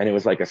 And it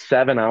was like a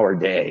 7-hour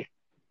day.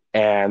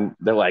 And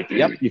they're like,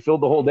 yep, you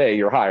filled the whole day.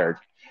 You're hired.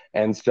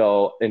 And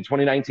so in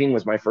 2019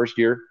 was my first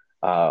year,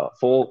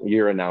 full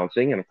year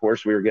announcing. And of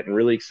course, we were getting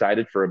really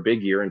excited for a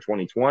big year in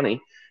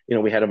 2020.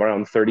 We had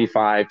around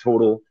 35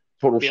 total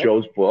Yep.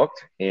 shows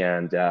booked.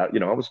 And, I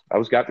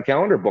was got the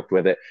calendar booked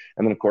with it.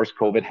 And then of course,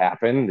 COVID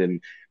happened.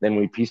 And then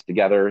we pieced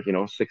together,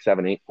 6,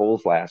 7, 8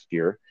 polls last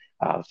year,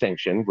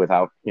 sanctioned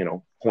without,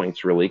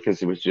 points really,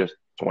 because it was just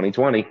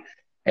 2020.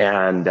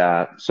 And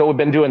so we've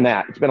been doing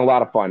that. It's been a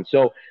lot of fun.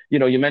 So, you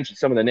mentioned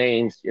some of the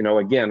names.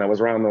 Again, I was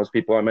around those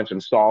people. I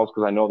mentioned Stalls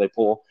because I know they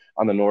pull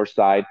on the north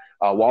side.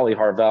 Wally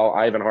Harvell,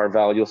 Ivan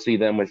Harvell, you'll see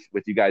them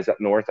with you guys up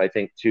north, I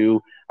think,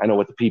 too. I know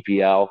with the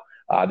PPL.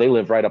 They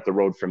live right up the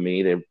road from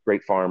me. They're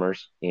great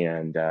farmers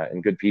and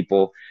good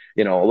people.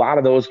 A lot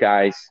of those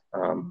guys,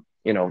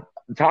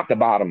 top to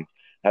bottom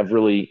have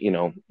really,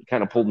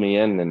 kind of pulled me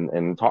in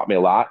and taught me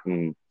a lot.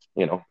 And,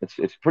 it's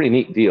a pretty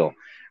neat deal.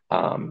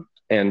 And,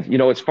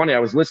 it's funny. I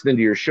was listening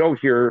to your show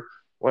here,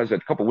 was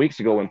it a couple weeks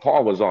ago when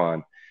Paul was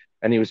on,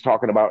 and he was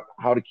talking about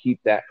how to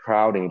keep that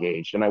crowd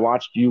engaged. And I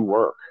watched you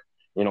work,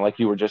 like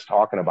you were just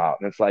talking about.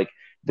 And it's like,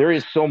 there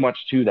is so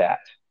much to that.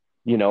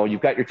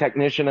 You've got your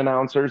technician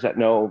announcers that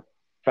know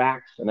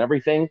facts and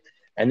everything.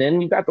 And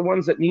then you've got the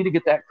ones that need to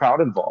get that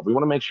crowd involved. We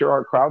want to make sure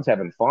our crowd's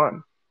having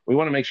fun. We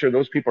want to make sure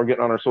those people are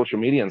getting on our social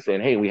media and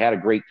saying, hey, we had a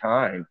great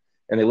time.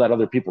 And they let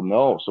other people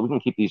know so we can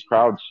keep these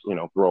crowds,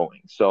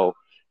 growing. So,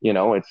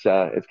 it's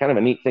kind of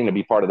a neat thing to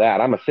be part of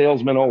that. I'm a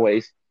salesman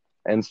always.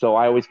 And so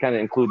I always kind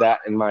of include that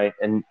in my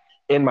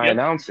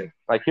announcing.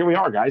 Like, here we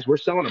are, guys. We're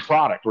selling a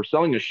product. We're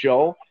selling a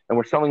show and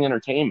we're selling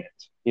entertainment,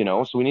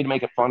 so we need to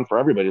make it fun for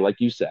everybody, like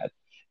you said.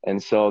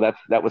 And so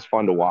that was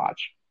fun to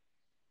watch.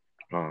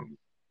 Well,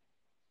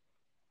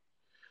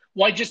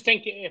 I just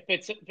think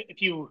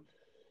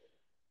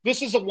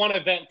this is a one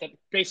event that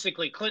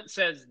basically Clint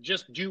says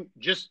just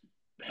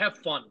have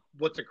fun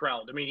with the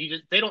crowd. I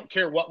mean, they don't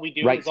care what we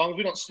do right. As long as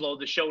we don't slow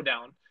the show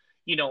down,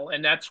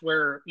 and that's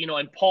where,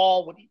 and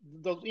Paul,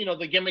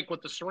 the gimmick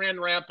with the saran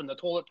wrap and the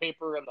toilet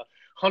paper and the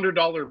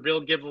 $100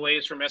 bill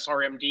giveaways from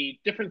SRMD,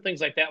 different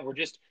things like that were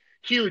just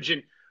huge.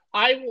 And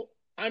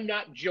I'm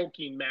not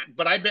joking, Matt,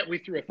 but I bet we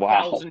threw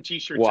 1,000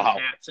 t-shirts and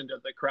hats into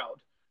the crowd.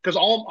 Because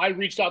I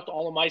reached out to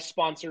all of my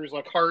sponsors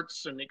like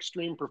Hearts and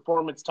Extreme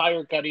Performance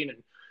Tire Cutting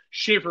and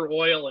Shaver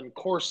Oil and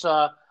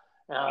Corsa.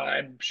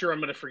 I'm sure I'm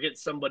going to forget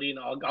somebody and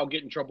I'll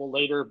get in trouble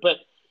later.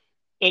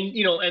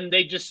 And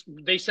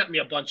they sent me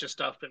a bunch of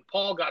stuff, and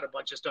Paul got a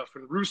bunch of stuff,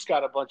 and Roos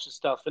got a bunch of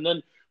stuff. And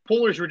then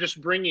pullers were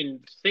just bringing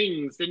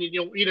things. Then,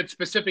 you had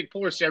specific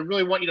pullers say, I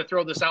really want you to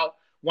throw this out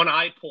when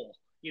I pull,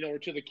 or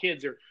to the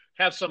kids, or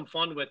have some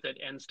fun with it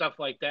and stuff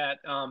like that.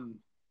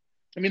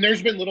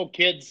 There's been little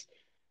kids.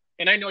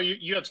 And I know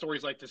you have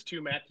stories like this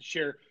too, Matt, to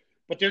share.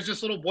 But there's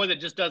this little boy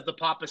that just does the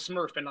Papa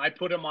Smurf, and I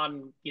put him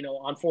on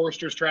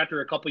Forrester's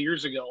tractor a couple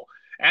years ago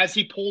as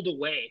he pulled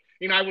away.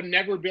 I would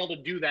never be able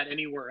to do that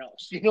anywhere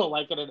else.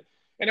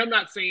 And I'm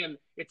not saying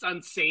it's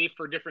unsafe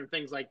or different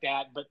things like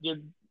that, but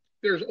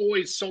there's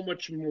always so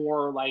much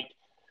more like,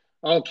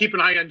 oh, keep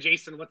an eye on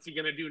Jason. What's he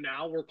going to do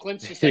now? Where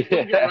Clint's just like,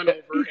 don't get run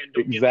over and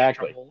don't get in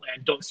trouble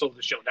and don't slow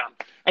the show down.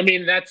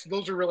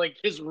 Those are really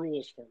his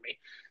rules for me,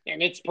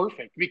 and it's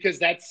perfect because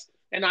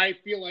and I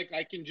feel like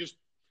I can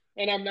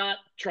and I'm not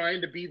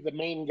trying to be the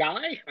main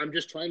guy. I'm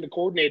just trying to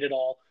coordinate it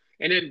all.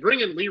 And then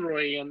bringing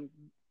Leroy in,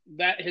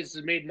 that has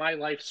made my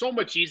life so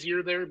much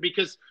easier there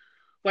because,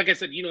 like I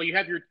said, you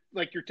have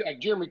like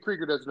Jeremy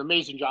Krieger does an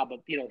amazing job of,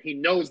 he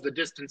knows the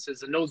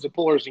distances and knows the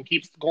pullers and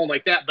keeps going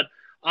like that. But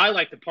I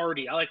like to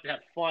party. I like to have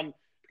fun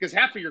because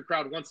half of your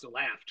crowd wants to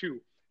laugh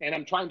too. And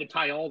I'm trying to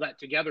tie all that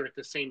together at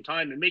the same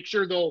time and make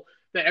sure, though,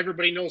 that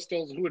everybody knows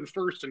still who in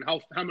first and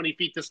how many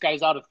feet this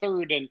guy's out of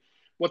third and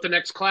what the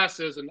next class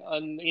is. And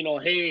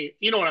hey,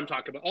 you know what I'm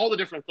talking about, all the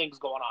different things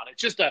going on.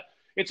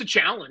 It's a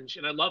challenge,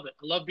 and I love it.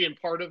 I love being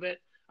part of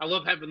it. I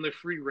love having the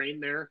free reign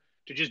there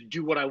to just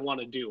do what I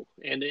want to do.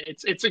 And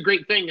it's a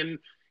great thing. And,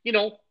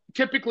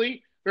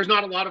 typically there's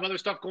not a lot of other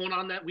stuff going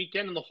on that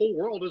weekend, and the whole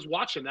world is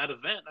watching that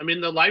event.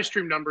 The live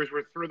stream numbers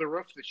were through the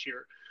roof this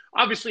year.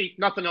 Obviously,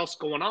 nothing else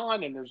going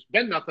on, and there's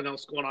been nothing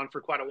else going on for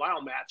quite a while,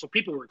 Matt. So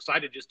people were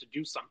excited just to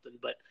do something.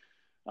 But,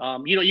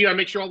 you got to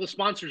make sure all the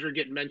sponsors are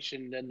getting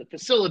mentioned and the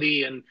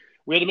facility, and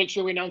we had to make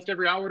sure we announced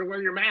every hour to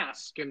wear your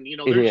mask. And,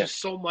 there's just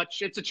so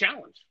much. It's a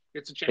challenge.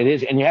 It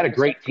is. And you had a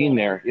great team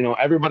there.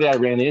 Everybody I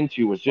ran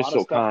into was just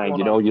so kind.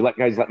 You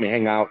let me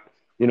hang out,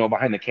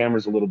 behind the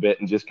cameras a little bit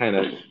and just kind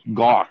of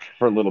gawk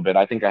for a little bit.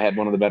 I think I had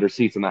one of the better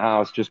seats in the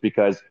house just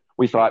because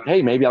we thought,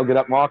 hey, maybe I'll get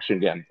up and auction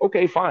again.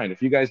 Okay, fine.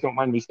 If you guys don't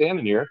mind me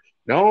standing here.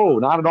 No,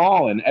 not at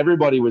all. And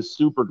everybody was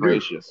super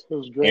gracious. It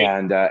was great.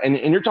 And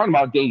you're talking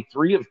about day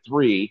 3 of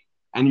 3,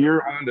 and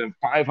you're on the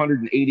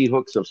 580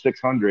 hooks of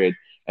 600,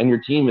 and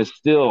your team is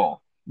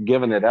still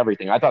giving it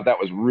everything. I thought that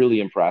was really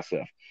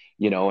impressive.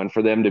 And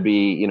for them to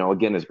be,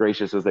 again, as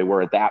gracious as they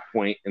were at that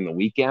point in the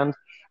weekend,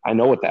 I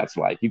know what that's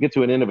like. You get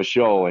to an end of a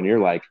show and you're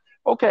like,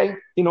 okay,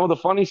 the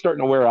funny's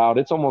starting to wear out.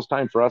 It's almost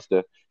time for us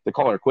to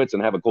call our quits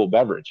and have a cold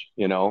beverage,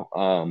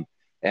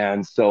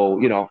 and so,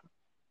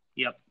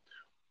 Yep.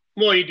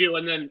 Well, you do.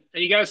 And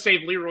you got to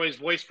save Leroy's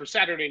voice for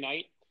Saturday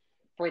night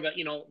for the,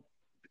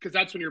 because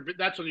that's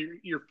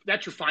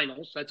your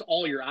finals. That's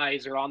all your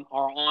eyes are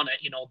on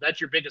it.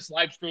 That's your biggest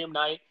live stream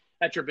night.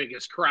 That's your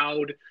biggest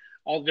crowd.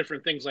 All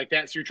different things like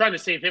that. So you're trying to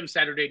save him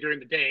Saturday during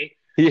the day.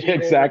 Yeah,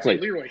 exactly.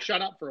 Say, Leroy,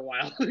 shut up for a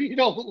while.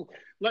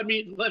 Let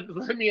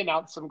me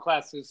announce some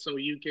classes so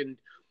you can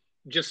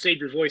just save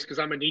your voice because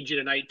I'm gonna need you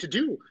tonight to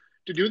do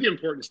the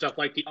important stuff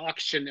like the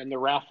auction and the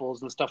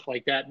raffles and stuff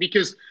like that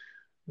because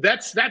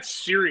that's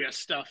serious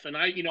stuff. And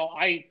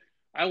I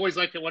always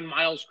liked it when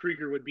Miles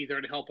Krieger would be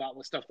there to help out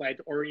with stuff like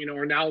that,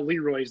 or now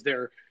Leroy's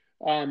there.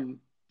 You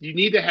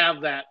need to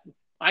have that.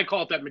 I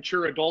call it that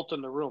mature adult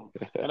in the room.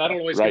 And I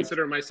don't always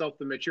consider myself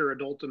the mature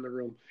adult in the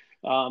room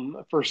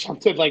for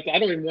something like that. I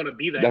don't even want to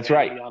be that. That's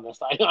right. To be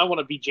honest. I want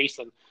to be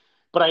Jason.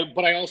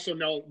 but I also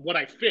know what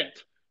I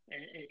fit,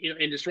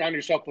 and to surround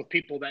yourself with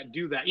people that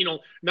do that.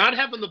 Not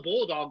having the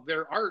bulldog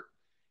there, Art,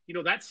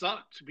 that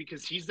sucked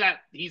because he's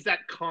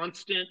that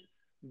constant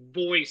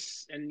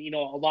voice, and a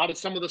lot of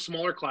some of the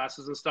smaller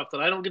classes and stuff that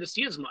I don't get to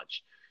see as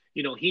much.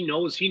 He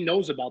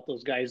knows about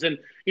those guys, and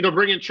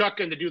bringing Chuck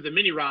in to do the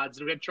mini rods,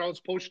 and we had Charles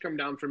Posch come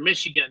down from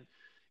Michigan.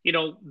 You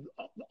know,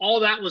 all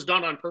that was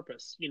done on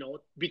purpose.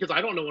 Because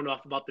I don't know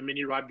enough about the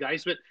mini rod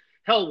guys, but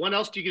hell, when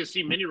else do you get to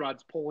see mini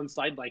rods pull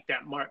inside like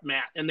that,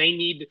 Matt? And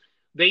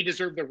they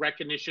deserve the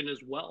recognition as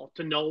well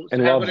to know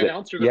and have loves an it.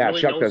 announcer that Yeah,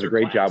 really Chuck knows does a their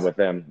great class. job with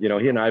them. He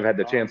and I have had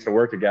the chance to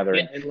work together.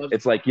 Yeah, And and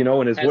it's like,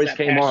 when his has voice that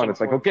came on, passion it's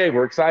like, for it. okay,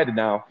 we're excited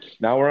now.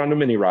 Now we're on the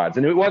mini rods.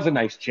 And it was a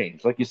nice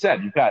change. Like you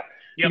said, you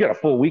Yep. got a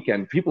full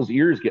weekend. People's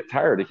ears get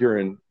tired of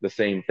hearing the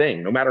same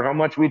thing. No matter how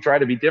much we try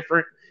to be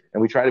different and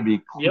we try to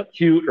be Yep.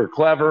 cute or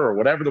clever or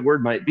whatever the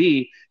word might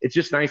be, it's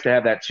just nice to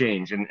have that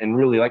change. And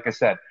really, like I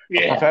said, a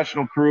Yeah.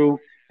 professional crew,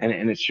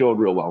 and it showed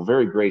real well.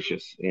 Very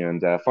gracious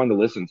and fun to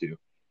listen to.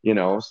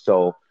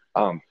 So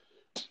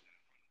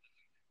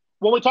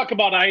When we talk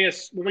about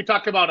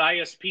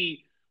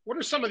ISP, what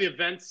are some of the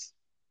events?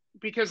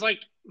 Because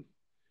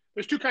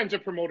there's two kinds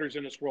of promoters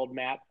in this world,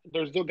 Matt.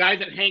 There's the guy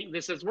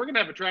that says we're going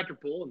to have a tractor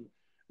pull, and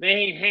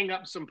they hang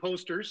up some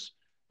posters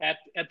at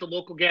the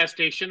local gas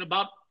station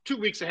about 2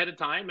 weeks ahead of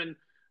time, and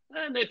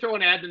they throw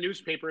an ad in the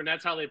newspaper, and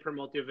that's how they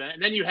promote the event.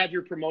 And then you have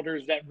your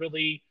promoters that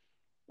really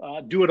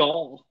do it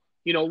all,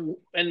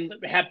 and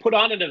have put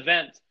on an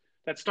event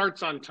that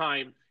starts on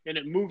time and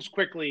it moves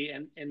quickly,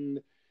 and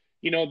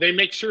they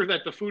make sure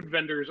that the food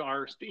vendors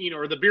are,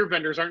 or the beer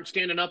vendors aren't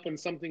standing up when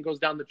something goes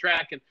down the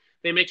track, and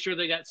they make sure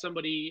they got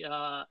somebody,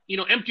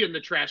 emptying the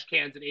trash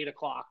cans at 8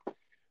 o'clock.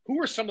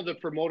 Who are some of the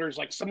promoters,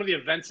 like some of the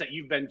events that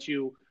you've been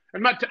to?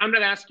 I'm not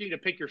asking you to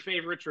pick your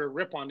favorites or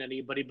rip on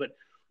anybody, but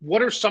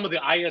what are some of the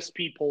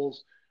ISP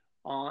polls?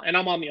 And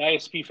I'm on the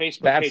ISP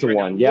Facebook that's page the right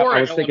one. now. Yeah, Laura,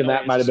 I was thinking Illinois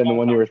that is might a have been the small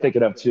one you were town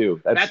thinking of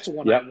too. That's the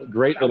one.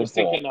 Great I little was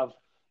poll. thinking of.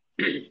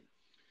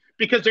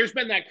 Because there's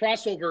been that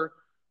crossover,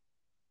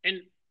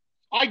 and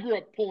I grew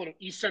up pulling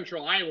East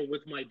Central Iowa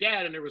with my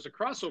dad, and there was a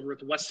crossover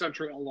with West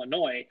Central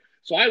Illinois.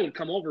 So I would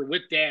come over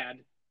with Dad.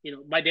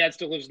 My dad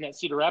still lives in that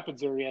Cedar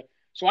Rapids area.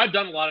 So I've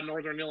done a lot of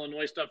Northern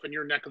Illinois stuff in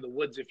your neck of the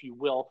woods, if you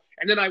will.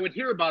 And then I would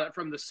hear about it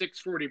from the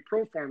 640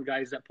 Pro Farm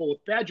guys that pull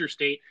with Badger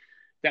State,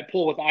 that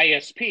pull with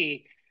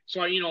ISP.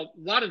 So, a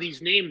lot of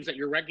these names that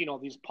you're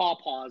recognizing, these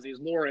Pawpaws, these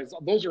Lauras,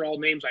 those are all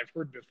names I've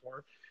heard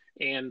before.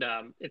 And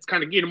it's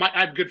kind of,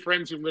 I have good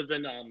friends who live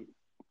in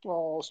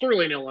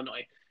Sterling,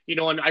 Illinois,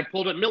 and I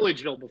pulled at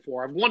Milledgeville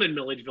before. I've won in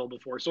Milledgeville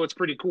before, so it's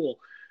pretty cool.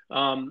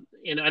 And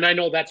I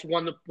know that's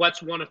one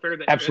affair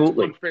that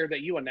Absolutely. That's one fair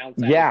that you announced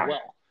Yeah. as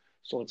well.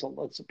 So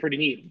it's pretty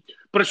neat.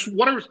 But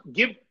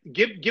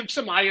give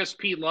some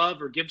ISP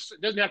love, or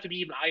it doesn't have to be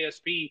even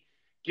ISP.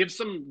 Give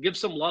some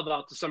love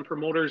out to some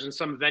promoters and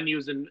some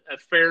venues and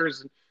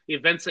fairs and the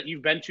events that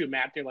you've been to,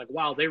 Matt. They're like,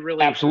 wow, they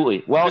really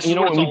Absolutely. Well, this is what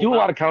and it's we all do a lot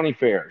about. of county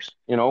fairs,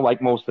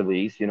 like most of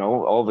these,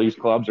 all these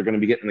clubs are going to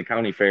be getting the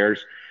county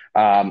fairs.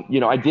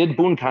 I did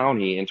Boone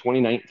County in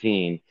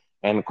 2019,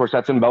 and of course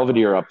that's in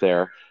Belvedere up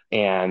there.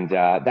 And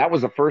that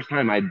was the first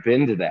time I'd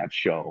been to that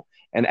show.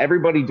 And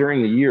everybody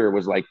during the year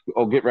was like,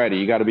 oh, get ready.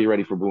 You got to be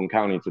ready for Boone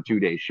County. It's a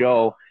 2-day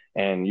show,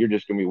 and you're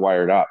just going to be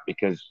wired up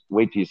because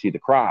wait till you see the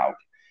crowd,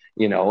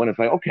 and it's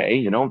like,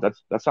 okay,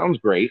 that sounds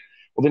great.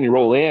 Well, then you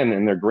roll in,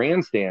 and their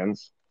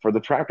grandstands for the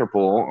tractor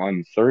pull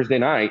on Thursday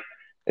night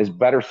is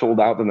better sold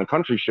out than the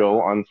country show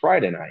on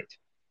Friday night.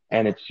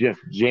 And it's just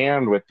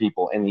jammed with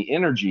people, and the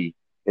energy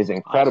is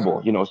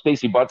incredible. Awesome.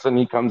 Stacy Butson,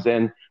 he comes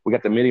in, we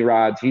got the mini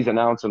rods, he's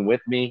announcing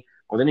with me.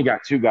 Well, then you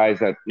got two guys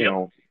that,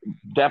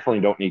 definitely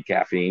don't need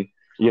caffeine.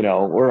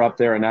 We're up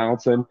there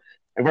announcing,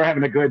 and we're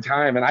having a good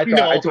time. And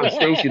I told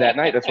Stacy that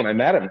night, that's when I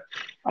met him.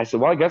 I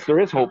said, well, I guess there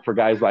is hope for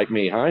guys like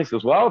me, huh? He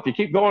says, well, if you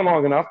keep going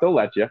long enough, they'll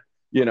let you,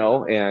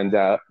 and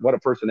what a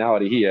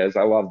personality he is.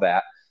 I love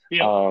that.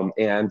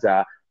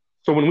 Yeah.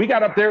 So when we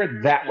got up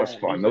there, that was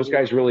fun. Those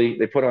guys really,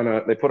 they put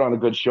on a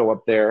good show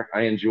up there.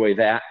 I enjoy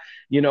that.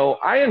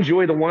 I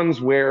enjoy the ones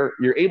where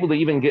you're able to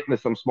even get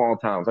into some small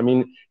towns. I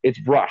mean, it's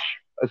brush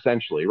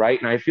essentially,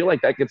 right? And I feel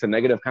like that gets a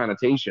negative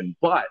connotation,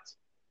 but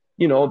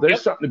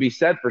there's something to be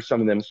said for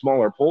some of them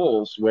smaller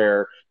polls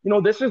where,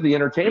 this is the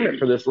entertainment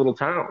for this little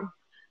town.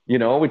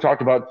 I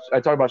talked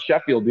about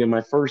Sheffield being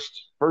my first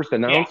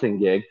announcing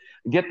gig.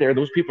 Get there,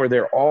 those people are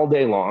there all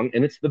day long,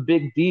 and it's the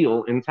big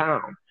deal in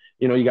town.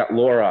 You got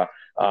Laura.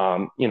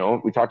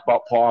 We talked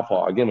about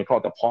Pawpaw. Again, we call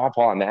it the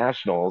Pawpaw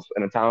Nationals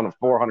in a town of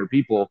 400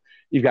 people.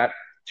 You've got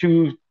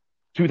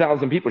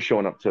 2,000 people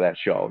showing up to that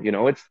show.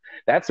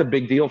 That's a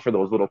big deal for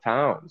those little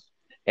towns.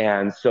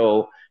 And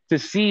so to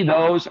see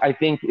those, I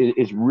think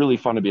is really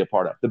fun to be a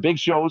part of. The big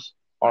shows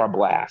are a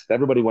blast.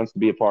 Everybody wants to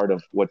be a part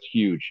of what's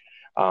huge.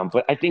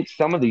 But I think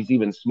some of these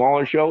even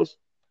smaller shows,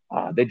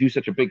 they do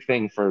such a big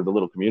thing for the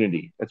little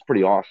community. That's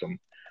pretty awesome.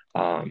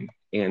 And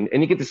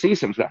you get to see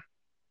some stuff.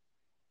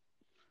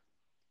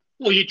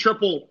 Well, you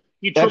triple,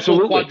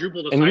 Absolutely.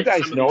 quadruple the size. And you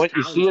guys of know it.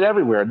 towns. You see it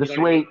everywhere. This is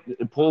the way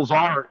it pulls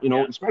are,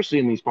 Yeah. especially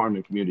in these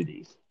farming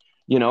communities.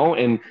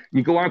 And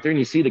you go out there and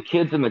you see the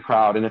kids in the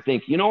crowd and I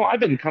think, I've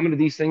been coming to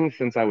these things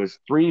since I was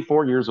 3,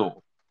 4 years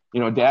old.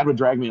 Dad would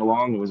drag me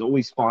along. It was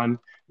always fun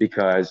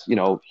because,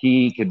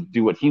 he could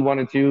do what he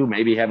wanted to,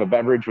 maybe have a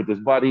beverage with his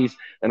buddies,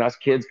 and us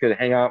kids could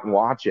hang out and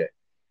watch it,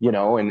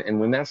 and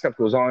when that stuff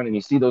goes on and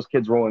you see those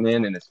kids rolling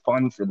in and it's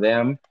fun for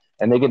them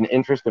and they get an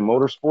interest in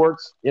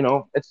motorsports,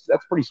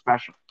 that's pretty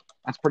special.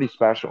 That's pretty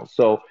special.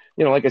 So,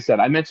 like I said,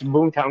 I mentioned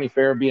Boone County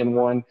Fair being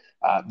one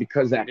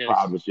because that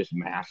crowd was just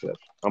massive.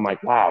 I'm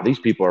like, wow, these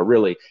people are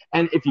really.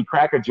 And if you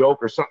crack a joke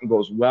or something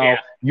goes well,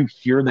 you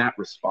hear that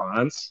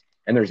response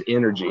and there's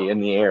energy in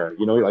the air.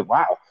 You're like,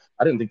 wow,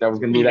 I didn't think that was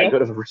going to be that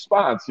good of a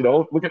response.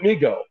 Look at me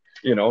go.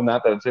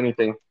 Not that it's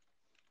anything.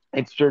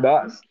 It sure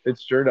does. It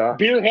sure does.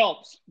 Beer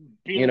helps.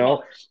 Beer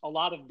helps. A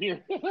lot of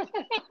beer.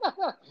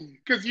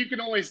 Because you can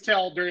always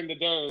tell during the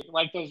day,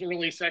 like those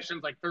early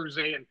sessions, like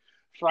Thursday and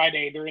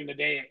Friday during the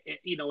day, at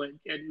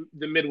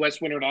the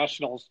Midwest Winter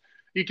Nationals,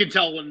 you can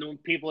tell when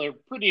people are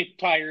pretty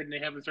tired and they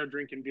haven't started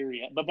drinking beer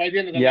yet. But by the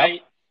end of the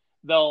night,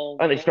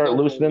 they start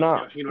loosening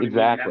up.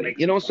 Exactly.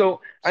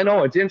 So I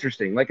know it's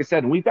interesting. Like I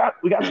said, we got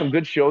some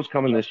good shows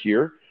coming this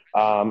year.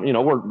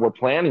 We're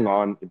planning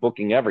on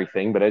booking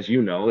everything, but as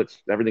you know,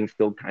 everything's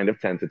still kind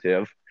of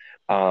tentative.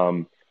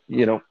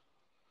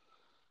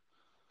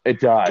 It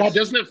does. God,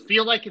 doesn't it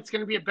feel like it's going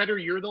to be a better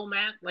year though,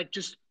 Matt? Like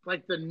just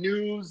like the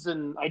news,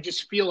 and I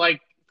just feel like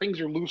things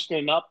are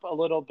loosening up a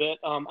little bit.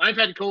 I've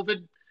had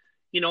COVID,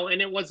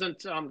 and it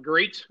wasn't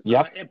great.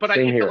 Yep. But I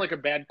feel like a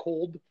bad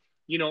cold,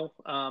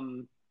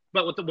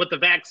 but with the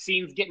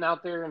vaccines getting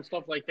out there and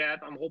stuff like that,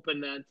 I'm hoping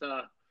that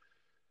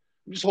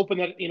I'm hoping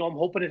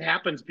it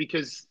happens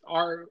because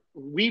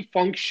we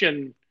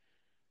function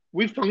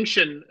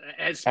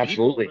as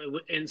Absolutely. people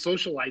in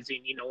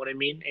socializing. You know what I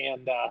mean?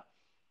 And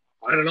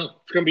I don't know.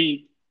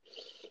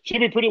 Should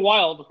be pretty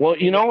wild. Well,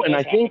 and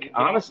I think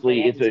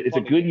honestly, it's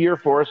a good year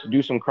for us to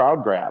do some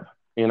crowd grab.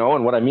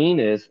 And what I mean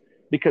is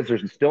because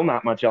there's still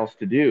not much else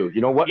to do.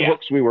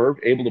 Hooks we were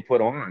able to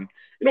put on.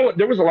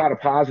 There was a lot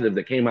of positive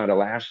that came out of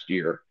last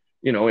year.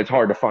 It's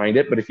hard to find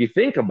it, but if you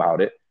think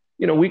about it,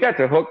 we got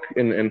to hook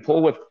and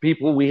pull with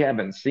people we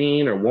haven't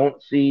seen or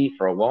won't see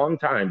for a long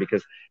time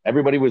because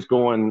everybody was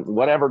going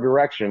whatever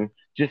direction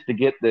just to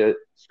get the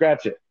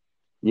scratch it.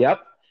 Yep.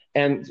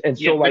 And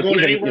so like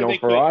even,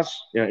 for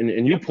us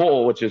and you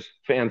pull, which is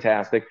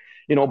fantastic,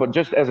 but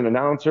just as an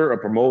announcer, a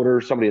promoter,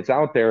 somebody that's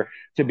out there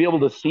to be able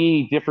to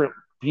see different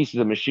pieces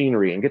of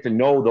machinery and get to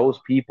know those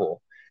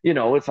people,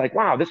 it's like,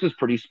 wow, this is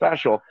pretty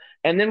special.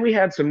 And then we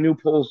had some new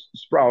pulls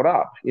sprout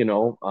up,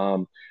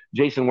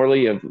 Jason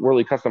Worley of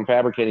Worley Custom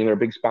Fabricating, they're a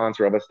big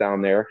sponsor of us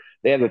down there.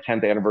 They had their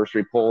 10th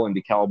anniversary pull in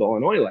DeKalb,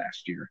 Illinois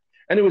last year.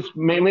 And it was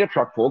mainly a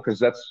truck pull because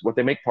that's what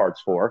they make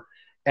parts for.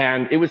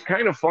 And it was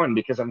kind of fun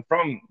because I'm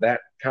from that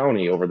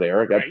county over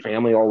there. I got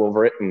family all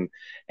over it.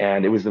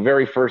 And it was the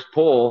very first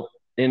pull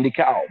in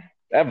DeKalb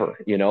ever,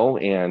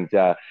 and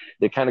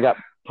they kind of got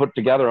put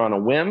together on a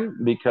whim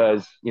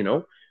because,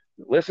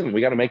 listen,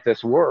 we got to make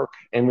this work.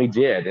 And we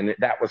did. And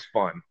that was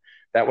fun.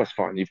 That was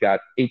fun. You've got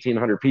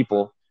 1,800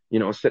 people,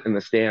 sitting in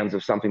the stands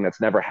of something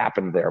that's never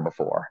happened there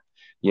before,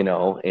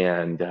 so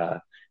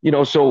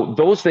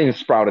those things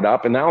sprouted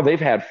up and now they've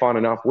had fun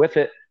enough with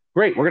it.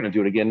 Great. We're going to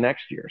do it again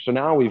next year. So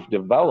now we've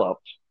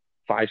developed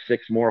 5,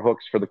 6 more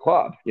hooks for the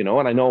club, and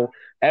I know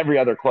every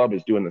other club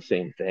is doing the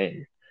same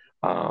thing.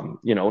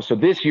 So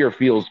this year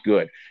feels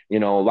good. A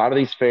lot of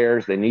these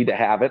fairs, they need to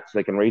have it so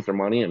they can raise their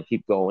money and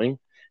keep going.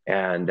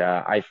 And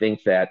I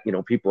think that,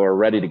 people are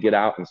ready to get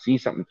out and see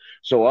something.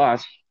 So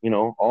us,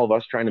 all of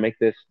us trying to make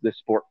this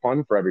sport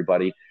fun for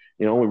everybody,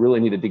 we really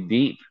need to dig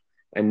deep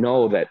and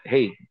know that,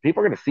 hey,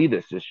 people are going to see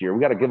this year. We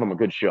got to give them a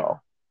good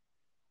show.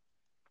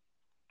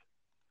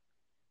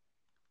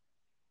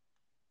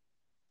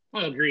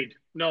 Oh, agreed.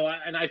 No,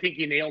 and I think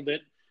you nailed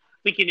it.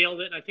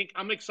 I think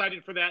I'm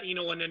excited for that,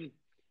 and then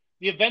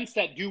the events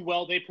that do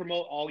well, they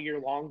promote all year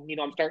long.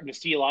 I'm starting to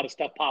see a lot of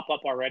stuff pop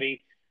up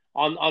already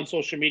on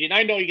social media. And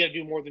I know you got to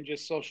do more than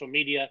just social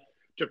media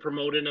to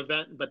promote an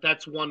event, but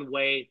that's one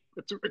way.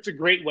 It's a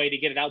great way to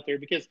get it out there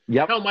because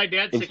my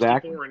dad's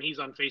 64 and he's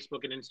on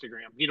Facebook and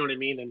Instagram. You know what I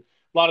mean? And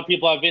a lot of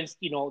people have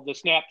the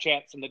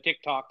Snapchats and the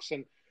TikToks.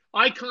 And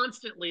I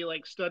constantly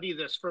study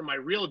this for my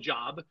real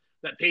job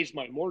that pays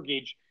my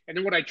mortgage. And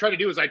then what I try to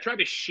do is I try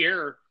to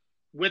share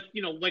with,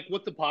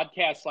 with the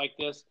podcasts like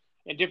this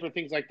and different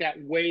things like that,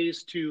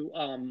 ways to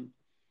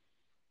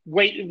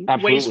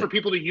ways for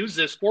people to use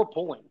this for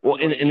pulling. Well,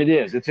 and it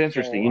is. It's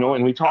interesting,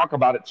 and we talk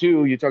about it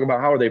too. You talk about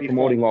how are they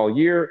promoting all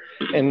year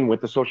and with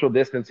the social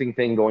distancing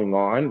thing going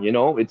on,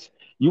 it's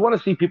you want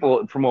to see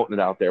people promoting it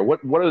out there.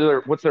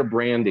 What's their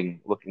branding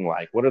looking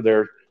like? What are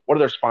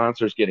their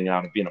sponsors getting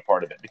out of being a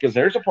part of it? Because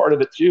there's a part of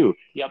it too.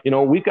 Yep.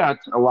 We've got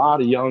a lot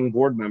of young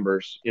board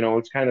members,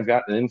 it's kind of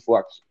got an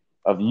influx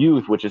of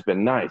youth, which has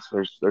been nice.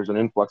 There's an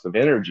influx of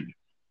energy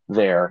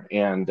there.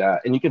 And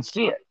you can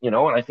see it, and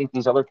I think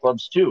these other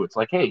clubs too. It's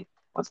like, hey,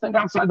 let's think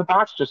outside the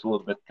box just a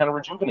little bit, kind of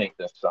rejuvenate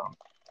this some.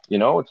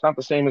 It's not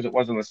the same as it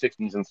was in the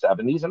 60s and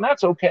 70s, and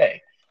that's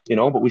okay,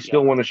 but we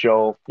still want to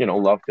show,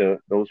 love to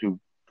those who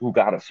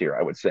got us here,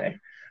 I would say.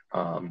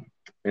 Um,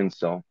 and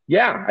so,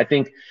 yeah, I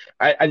think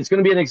it's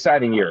going to be an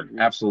exciting I year. agree.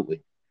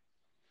 Absolutely.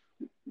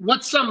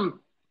 What's some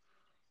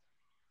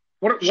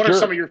what are some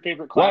Sure. of your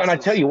favorite Well, and I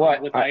tell classes you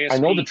what, with I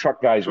know the ISP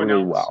truck guys to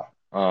really announce?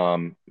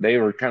 well. They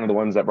were kind of the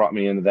ones that brought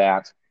me into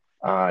that.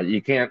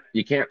 You can't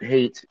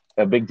hate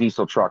a big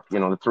diesel truck. You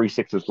know, the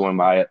 3.6s going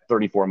by at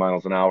 34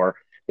 miles an hour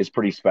is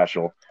pretty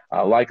special.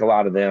 Like a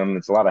lot of them,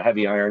 it's a lot of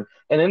heavy iron.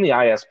 And in the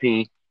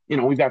ISP,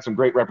 we've got some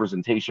great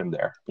representation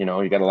there. You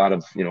got a lot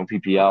of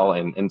PPL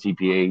and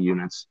NTPA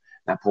units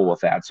that pull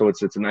with that. So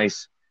it's a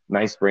nice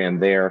brand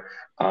there.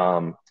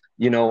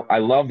 I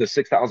love the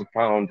 6,000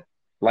 pound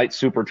light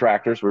super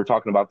tractors. We were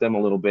talking about them a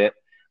little bit.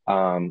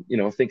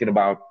 Thinking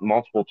about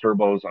multiple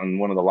turbos on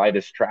one of the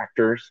lightest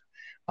tractors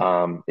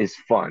is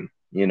fun.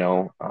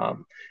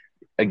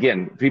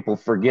 Again, people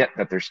forget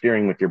that they're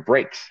steering with your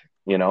brakes.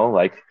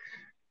 Like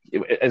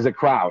as a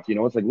crowd,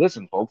 it's like,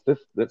 listen, folks,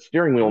 this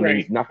steering wheel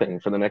means Right. nothing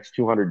for the next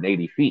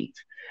 280 feet.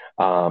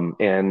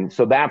 And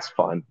so that's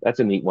fun. That's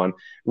a neat one.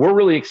 We're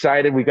really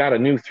excited. We got a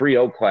new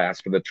 3.0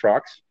 class for the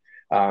trucks.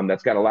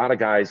 That's got a lot of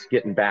guys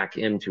getting back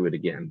into it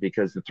again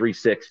because the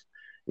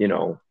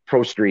 3.6,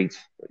 pro streets,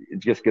 it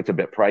just gets a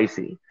bit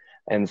pricey.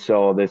 And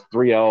so this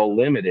 3.0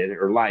 limited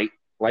or light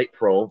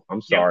pro, I'm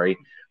Yep. sorry,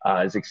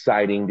 is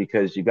exciting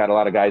because you've got a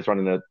lot of guys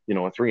running a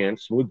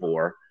 3-inch smooth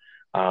bore.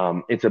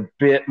 It's a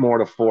bit more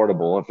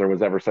affordable if there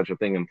was ever such a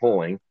thing in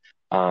pulling.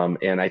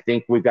 And I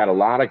think we've got a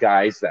lot of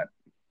guys that,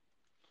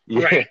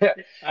 Right. yeah,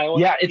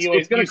 yeah, it's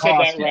going You to said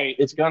cost that you. right.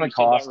 It's going to You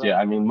said that cost you. right.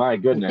 I mean, my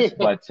goodness.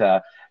 But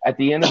at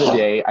the end of the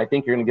day, I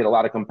think you're going to get a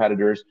lot of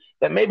competitors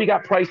that maybe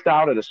got priced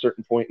out at a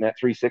certain point in that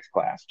 3.6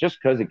 class just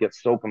because it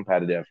gets so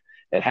competitive.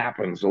 It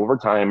happens over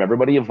time.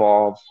 Everybody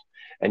evolves.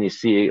 And you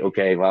see,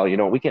 okay, well,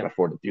 we can't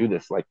afford to do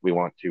this like we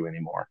want to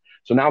anymore.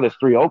 So now this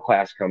 3.0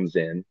 class comes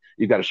in.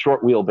 You've got a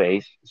short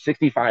wheelbase,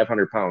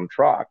 6,500 pound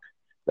truck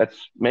that's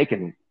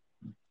making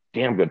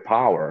damn good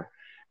power.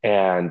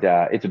 And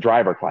it's a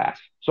driver class.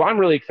 So I'm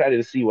really excited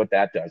to see what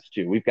that does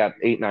too. We've got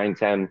 8, 9,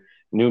 10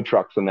 new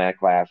trucks in that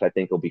class. I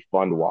think it'll be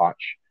fun to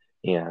watch.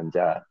 And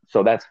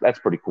so that's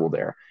pretty cool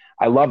there.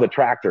 I love the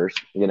tractors,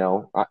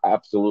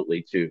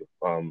 absolutely too.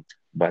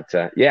 But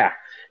yeah,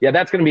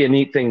 that's going to be a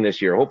neat thing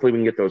this year. Hopefully we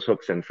can get those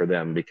hooks in for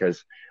them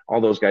because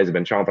all those guys have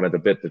been chomping at the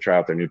bit to try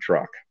out their new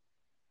truck.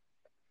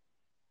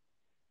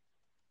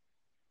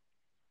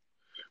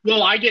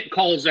 Well, I get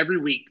calls every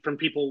week from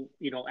people,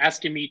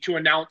 asking me to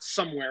announce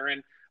somewhere,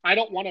 and I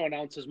don't want to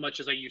announce as much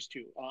as I used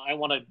to. I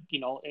want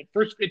to, at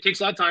first it takes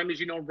a lot of time, as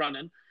you know,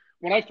 running.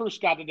 When I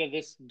first got into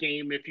this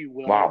game, if you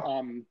will,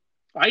 Wow.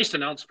 I used to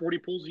announce 40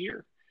 pulls a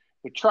year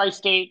with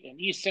Tri-State and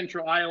East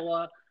Central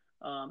Iowa.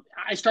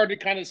 I started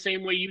kind of the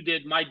same way you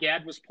did. My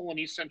dad was pulling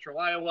East Central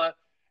Iowa,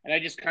 and I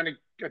just kind of,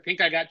 I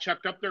think I got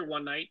chucked up there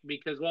one night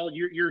because, well,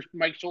 you're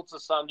Mike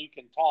Schultz's son, you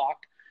can talk,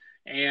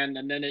 and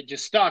then it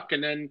just stuck,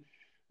 and then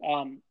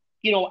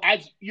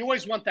as you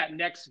always want that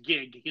next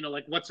gig,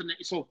 like what's in it.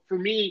 So for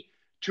me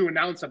to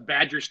announce a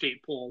Badger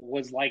State poll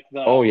was like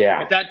Oh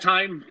yeah. at that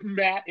time,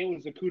 Matt, it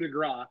was a coup de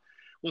grace.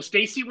 Well,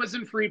 Stacy was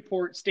in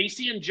Freeport.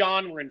 Stacy and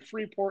John were in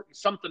Freeport and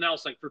something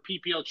else like for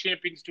PPL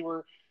Champions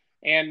Tour.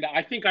 And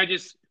I think I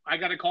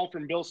got a call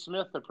from Bill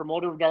Smith, the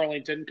promoter of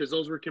Darlington, because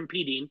those were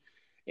competing.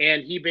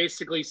 And he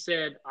basically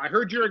said, I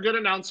heard you're a good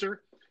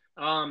announcer.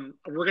 We're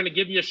going to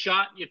give you a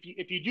shot.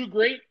 If you do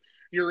great,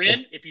 you're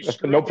in. If you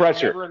screw No up, you'll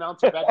pressure. never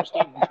announce a Badger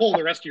State poll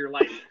the rest of your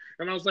life.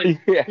 And I was like,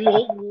 Yeah.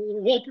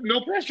 well no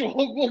pressure.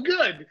 Well,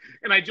 good.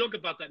 And I joke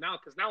about that now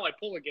because now I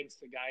pull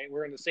against the guy.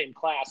 We're in the same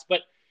class,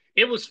 but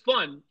it was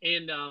fun,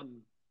 and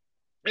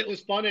it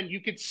was fun, and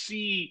you could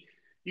see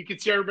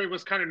everybody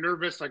was kind of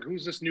nervous, like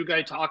who's this new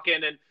guy talking,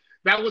 and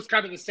that was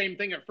kind of the same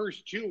thing at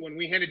first too when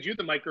we handed you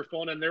the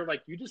microphone and they're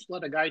like, you just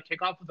let a guy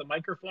take off with the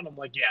microphone. I'm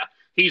like, yeah,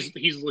 he's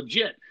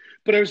legit.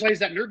 But I was always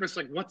that nervous,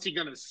 like what's he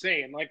gonna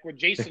say? And like with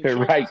Jason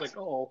Schultz, Right. it's like,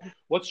 oh,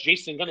 what's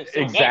Jason gonna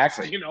say next?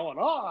 Exactly.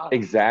 And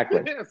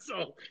Exactly.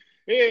 so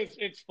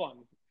it's fun.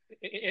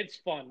 It's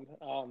fun.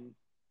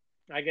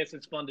 I guess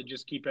it's fun to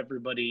just keep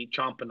everybody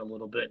chomping a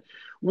little bit.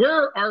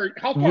 How far are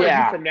you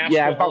Yeah, from yeah,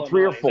 Nashville, about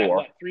three or Illinois? Is that four.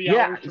 what, three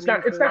Yeah, hours it's from you,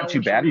 not it's four not too hours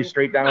from bad. You you?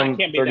 straight No, it down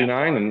can't be that 39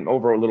 far. and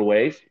over a little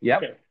ways.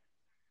 Yep. Okay.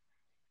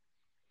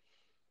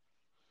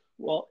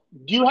 Well,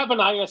 do you have an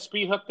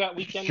ISP hook that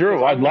weekend? Because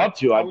Sure, I'd love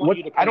to. I want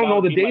you to I come don't down know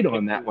and the be my date pit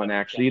on that crew one that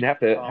actually. weekend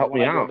You'd have to help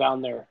when me I go out.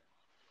 down there.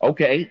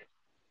 Okay.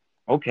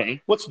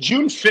 Okay. What's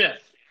June 5th?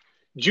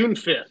 June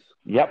 5th.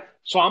 Yep.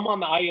 So I'm on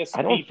the I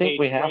don't ISP think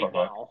we page have a right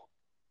hook.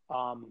 now.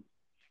 Um,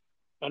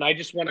 and I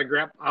just want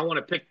to I want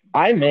to pick,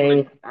 I I'm going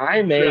may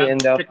I to may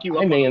end up pick you I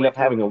up on may the end way up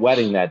having through a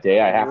wedding that day.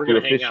 I and have we're to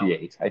going to hang out.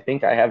 officiate. I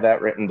think I have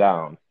that written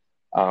down.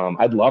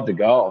 I'd love to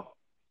go.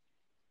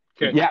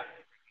 Okay. Yeah,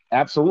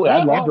 absolutely. I'd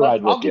Yeah, love well, to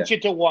ride I'll with you. get you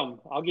to one.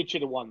 I'll get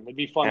you to one. It'd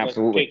be fun to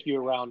Absolutely. take you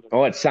around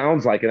Oh, it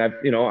sounds like it. I've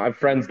and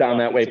friends down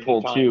yeah, that way it's a good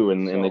pull time. too,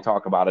 and they So,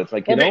 talk about it. It's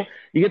like, okay.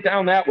 you get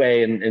down that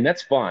way and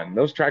that's fun.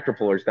 Those tractor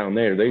pullers down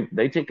there,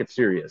 they take it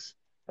serious.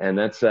 And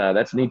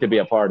that's neat to be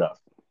a part of.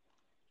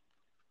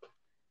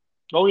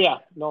 Oh yeah,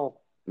 no,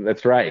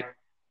 That's right.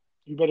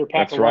 you better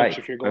pack a That's lunch right.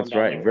 if you're going That's down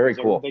right. there Very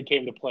because cool. they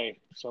came to play.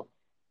 So.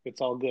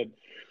 It's all good.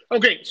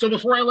 Okay, so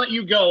before I let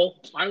you go,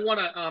 I want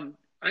to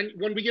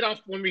when we get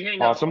off when we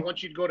hang up, I Awesome.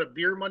 want you to go to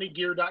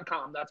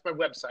beermoneygear.com. That's my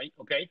website,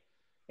 okay?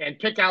 And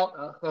pick out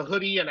a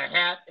hoodie and a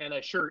hat and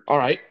a shirt. All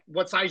right.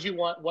 What size you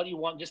want, what you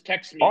want, just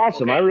text me,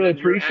 Awesome. I okay? And really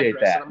then your appreciate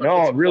address, and that. I'm gonna get No,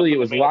 some stuff really, it in the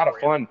was a mail lot of for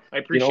you. fun. I You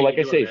know, appreciate like you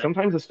I doing say, that.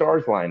 sometimes the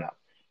stars line up.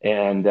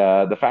 And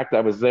the fact that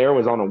I was there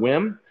was on a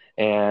whim.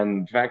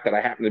 And the fact that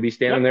I happened to be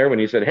standing Yep. there when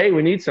he said, "Hey,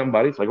 we need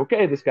somebody," it's like,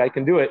 okay, this guy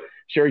can do it.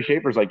 Sherry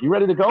Schaefer's like, "You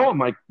ready to go?" I'm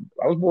like,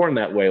 "I was born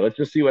that way. Let's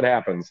just see what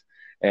happens."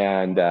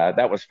 And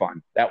that was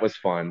fun. That was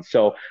fun.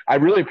 So I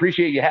really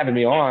appreciate you having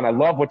me Yep. on. I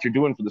love what you're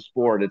doing for the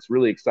sport. It's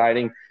really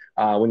exciting.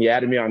 When you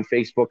added me on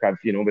Facebook, I've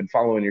been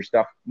following your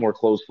stuff more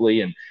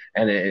closely, and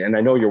I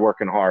know you're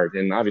working hard.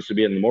 And obviously,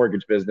 being in the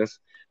mortgage business,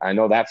 I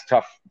know that's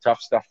tough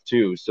stuff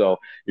too. So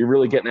you're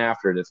really getting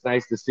after it. It's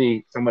nice to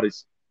see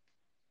somebody's.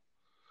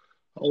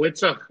 Oh,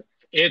 It's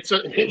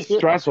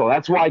stressful.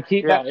 That's why I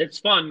keep yeah, that. it's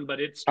fun,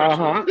 but it's Uh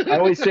stressful. huh. I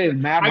always say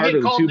Mad I Heart get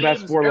are the called two best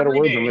names four-letter every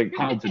words I've day. been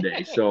called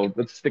today. So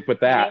let's stick with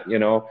Yep.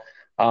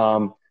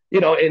 that.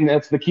 And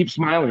that's the keep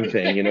smiling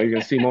thing. You're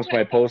going to see most of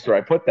my posts where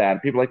I put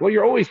that. People are like, "Well,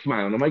 you're always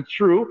smiling." I'm like,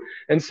 "True."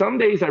 And some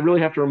days I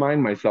really have to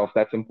remind myself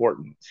that's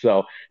important.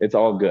 So it's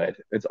all good.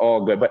 It's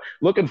all good. But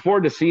looking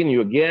forward to seeing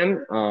you again.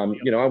 Yep.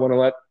 I want to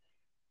let.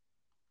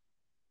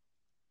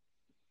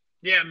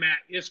 Yeah, Matt.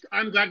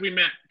 I'm glad we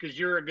met because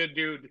you're a good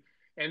dude,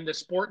 and the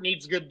sport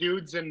needs good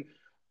dudes. And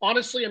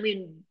honestly, I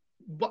mean,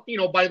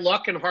 by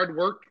luck and hard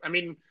work, I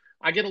mean,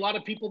 I get a lot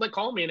of people that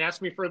call me and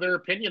ask me for their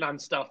opinion on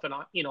stuff. And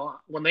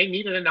when they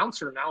need an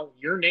announcer now,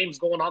 your name's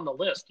going on the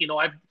list.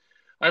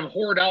 I've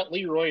whored out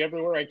Leroy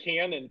everywhere I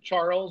can, and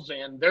Charles,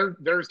 and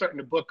they're starting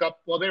to book up.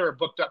 Well, they were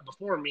booked up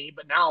before me,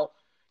 but now,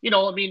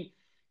 I mean,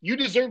 you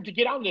deserve to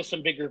get on to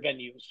some bigger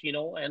venues,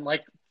 and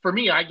like for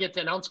me, I get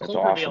to announce That's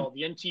awesome. Cloverdale,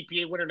 the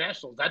NTPA Winter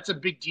Nationals. That's a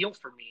big deal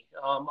for me.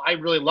 I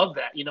really love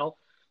that.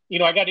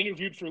 I got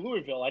interviewed for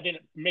Louisville. I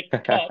didn't make the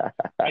cut.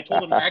 I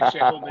told them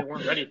they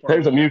weren't ready for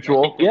There's a me, and I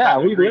mutual. think they'll Yeah,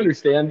 probably we agree.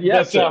 understand.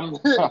 Yes, But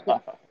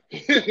sir.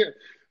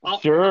 I'll,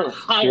 Sure,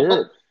 I'll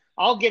sure.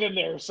 I'll get in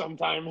there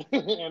sometime,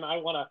 and I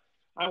wanna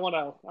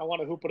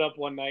hoop it up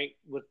one night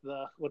with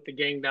the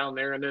gang down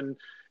there, and then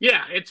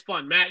yeah, it's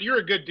fun. Matt, you're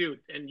a good dude,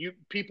 and you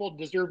people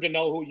deserve to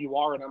know who you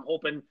are, and I'm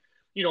hoping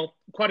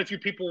quite a few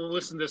people will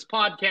listen to this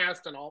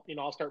podcast, and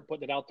I'll start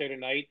putting it out there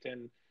tonight,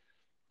 and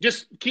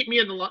just keep me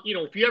in the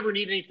if you ever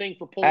need anything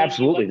for pulling, you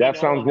Absolutely. let me That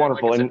know, sounds and then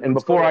like I wonderful. said, And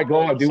let's before I go,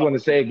 go I to the do want to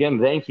summit say together.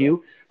 again, thank So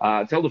you.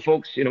 Tell the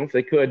folks, if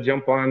they could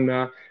jump on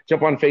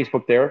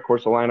Facebook there. Of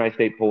course, the Illini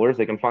State Pullers.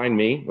 They can find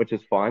me, which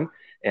is fun,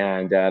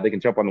 and they can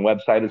jump on the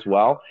website as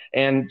well.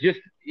 And just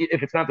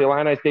if it's not the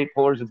Illini State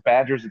Pullers, it's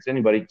Badgers, it's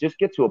anybody. Just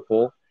get to a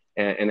pull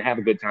and have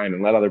a good time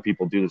and let other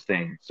people do the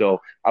same. So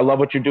I love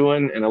what you're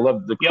doing, and I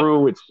love the yep.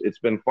 crew. It's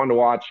been fun to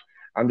watch.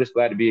 I'm just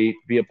glad to be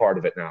a part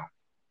of it now.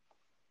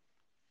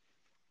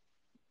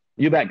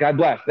 You bet. God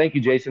bless. Thank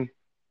you, Jason.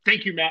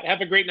 Thank you, Matt. Have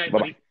a great night, Bye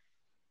bye. buddy.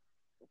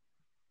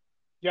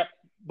 Yep.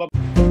 Bye.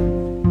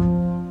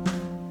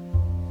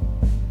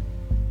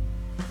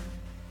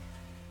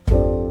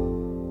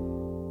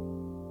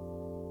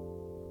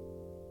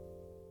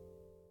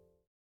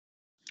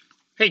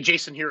 Hey,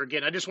 Jason here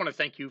again. I just want to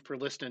thank you for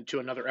listening to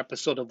another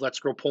episode of Let's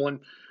Grow Pulling.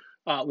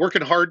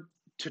 Working hard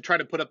to try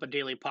to put up a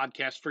daily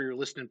podcast for your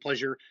listening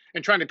pleasure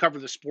and trying to cover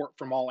the sport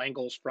from all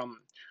angles, from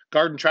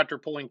garden tractor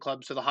pulling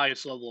clubs to the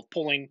highest level of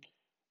pulling,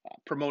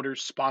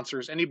 promoters,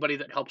 sponsors, anybody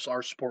that helps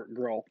our sport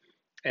grow.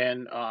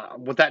 And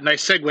with that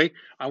nice segue,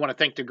 I want to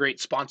thank the great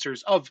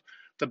sponsors of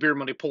the Beer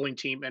Money Pulling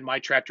Team and my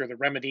tractor, The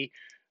Remedy.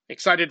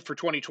 Excited for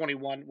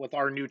 2021 with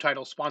our new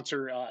title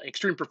sponsor,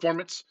 Extreme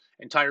Performance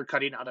and tire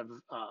cutting out of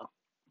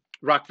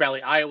Rock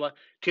Valley, Iowa.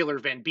 Taylor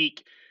Van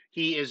Beek.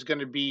 He is going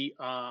to be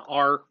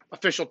our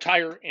official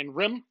tire and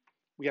rim.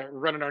 We are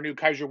running our new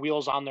Kaiser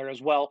wheels on there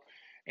as well.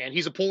 And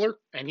he's a puller,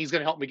 and he's going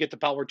to help me get the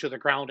power to the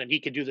ground. And he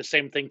can do the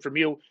same thing from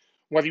you.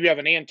 Whether you have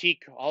an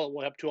antique all the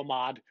way up to a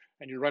mod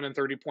and you're running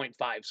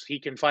 30.5s, he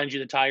can find you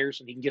the tires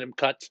and he can get them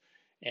cut.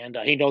 And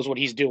he knows what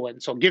he's doing.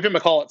 So give him a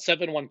call at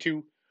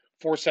 712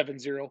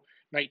 470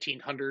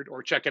 1900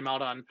 or check him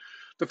out on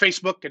the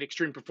Facebook at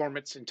Extreme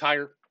Performance and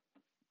Tire.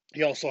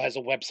 He also has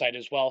a website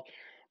as well.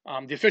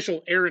 The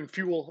official air and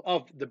fuel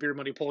of the Beer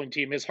Money Pulling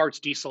Team is Hartz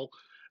Diesel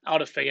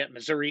out of Fayette,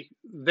 Missouri.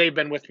 They've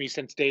been with me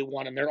since day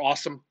one, and they're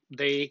awesome.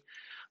 They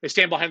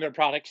stand behind their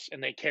products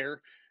and they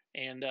care.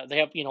 And they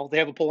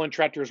have a pull-in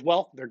tractor as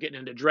well. They're getting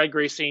into drag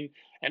racing,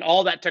 and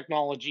all that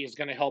technology is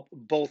going to help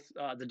both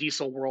the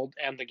diesel world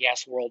and the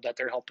gas world that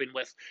they're helping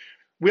with.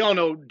 We all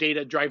know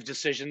data drives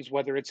decisions,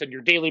 whether it's in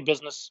your daily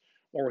business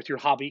or with your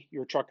hobby,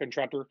 your truck and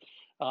tractor.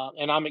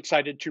 And I'm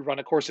excited to run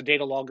a course of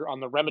data logger on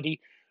the Remedy.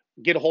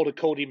 Get a hold of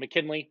Cody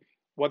McKinley.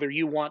 Whether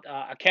you want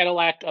a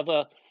Cadillac of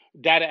a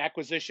data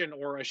acquisition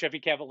or a Chevy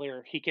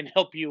Cavalier, he can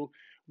help you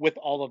with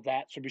all of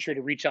that. So be sure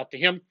to reach out to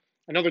him.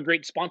 Another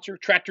great sponsor,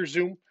 Tractor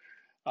Zoom.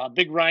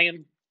 Big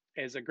Ryan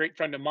is a great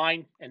friend of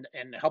mine and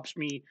helps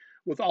me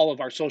with all of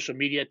our social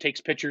media,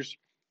 takes pictures.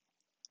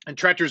 And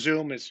Tractor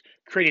Zoom is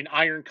creating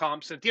iron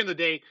comps. At the end of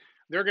the day,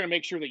 they're going to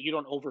make sure that you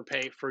don't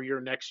overpay for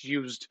your next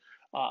used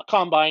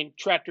combine,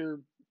 tractor,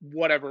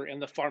 whatever in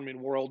the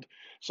farming world.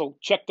 So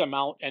check them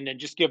out and then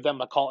just give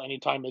them a call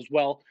anytime as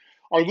well.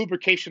 Our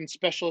lubrication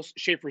specialist,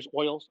 Schaefer's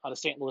Oils, out of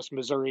St. Louis,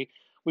 Missouri.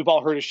 We've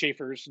all heard of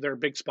Schaefer's. They're a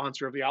big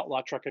sponsor of the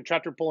Outlaw Truck and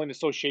Tractor Pulling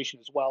Association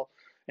as well.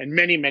 And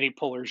many, many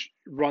pullers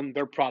run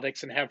their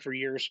products and have for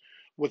years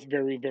with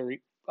very,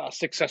 very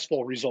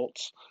successful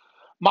results.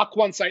 Mach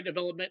 1 Site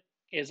Development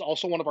is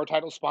also one of our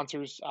title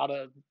sponsors out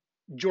of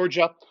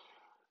Georgia.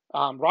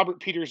 Robert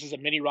Peters is a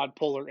mini rod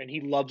puller, and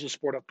he loves the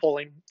sport of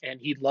pulling, and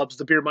he loves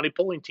the Beer Money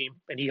pulling team,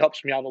 and he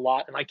helps me out a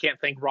lot. And I can't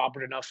thank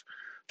Robert enough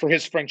for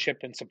his friendship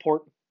and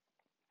support.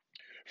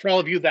 For all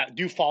of you that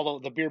do follow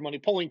the Beer Money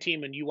pulling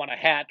team and you want a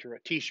hat or a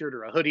t-shirt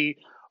or a hoodie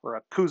or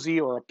a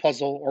koozie or a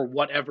puzzle or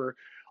whatever,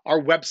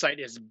 our website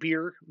is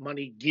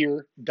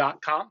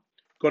beermoneygear.com.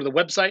 Go to the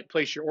website,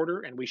 place your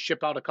order, and we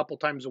ship out a couple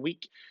times a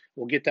week.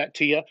 We'll get that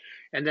to you.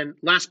 And then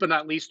last but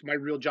not least, my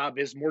real job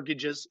is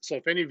mortgages. So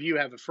if any of you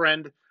have a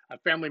friend, a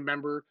family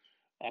member,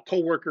 a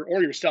coworker,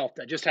 or yourself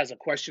that just has a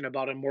question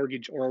about a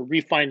mortgage or a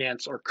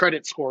refinance or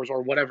credit scores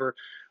or whatever,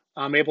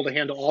 I'm able to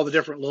handle all the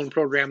different loan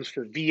programs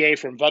for VA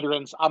from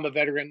veterans. I'm a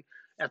veteran,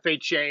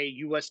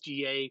 FHA,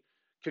 USDA,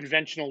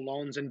 conventional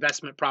loans,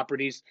 investment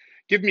properties.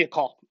 Give me a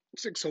call,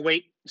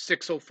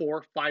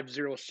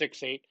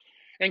 608-604-5068,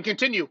 and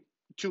continue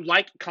to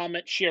like,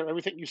 comment, share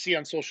everything you see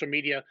on social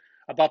media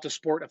about the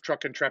sport of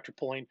truck and tractor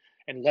pulling,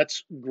 and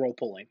let's grow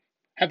pulling.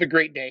 Have a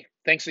great day.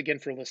 Thanks again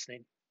for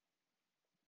listening.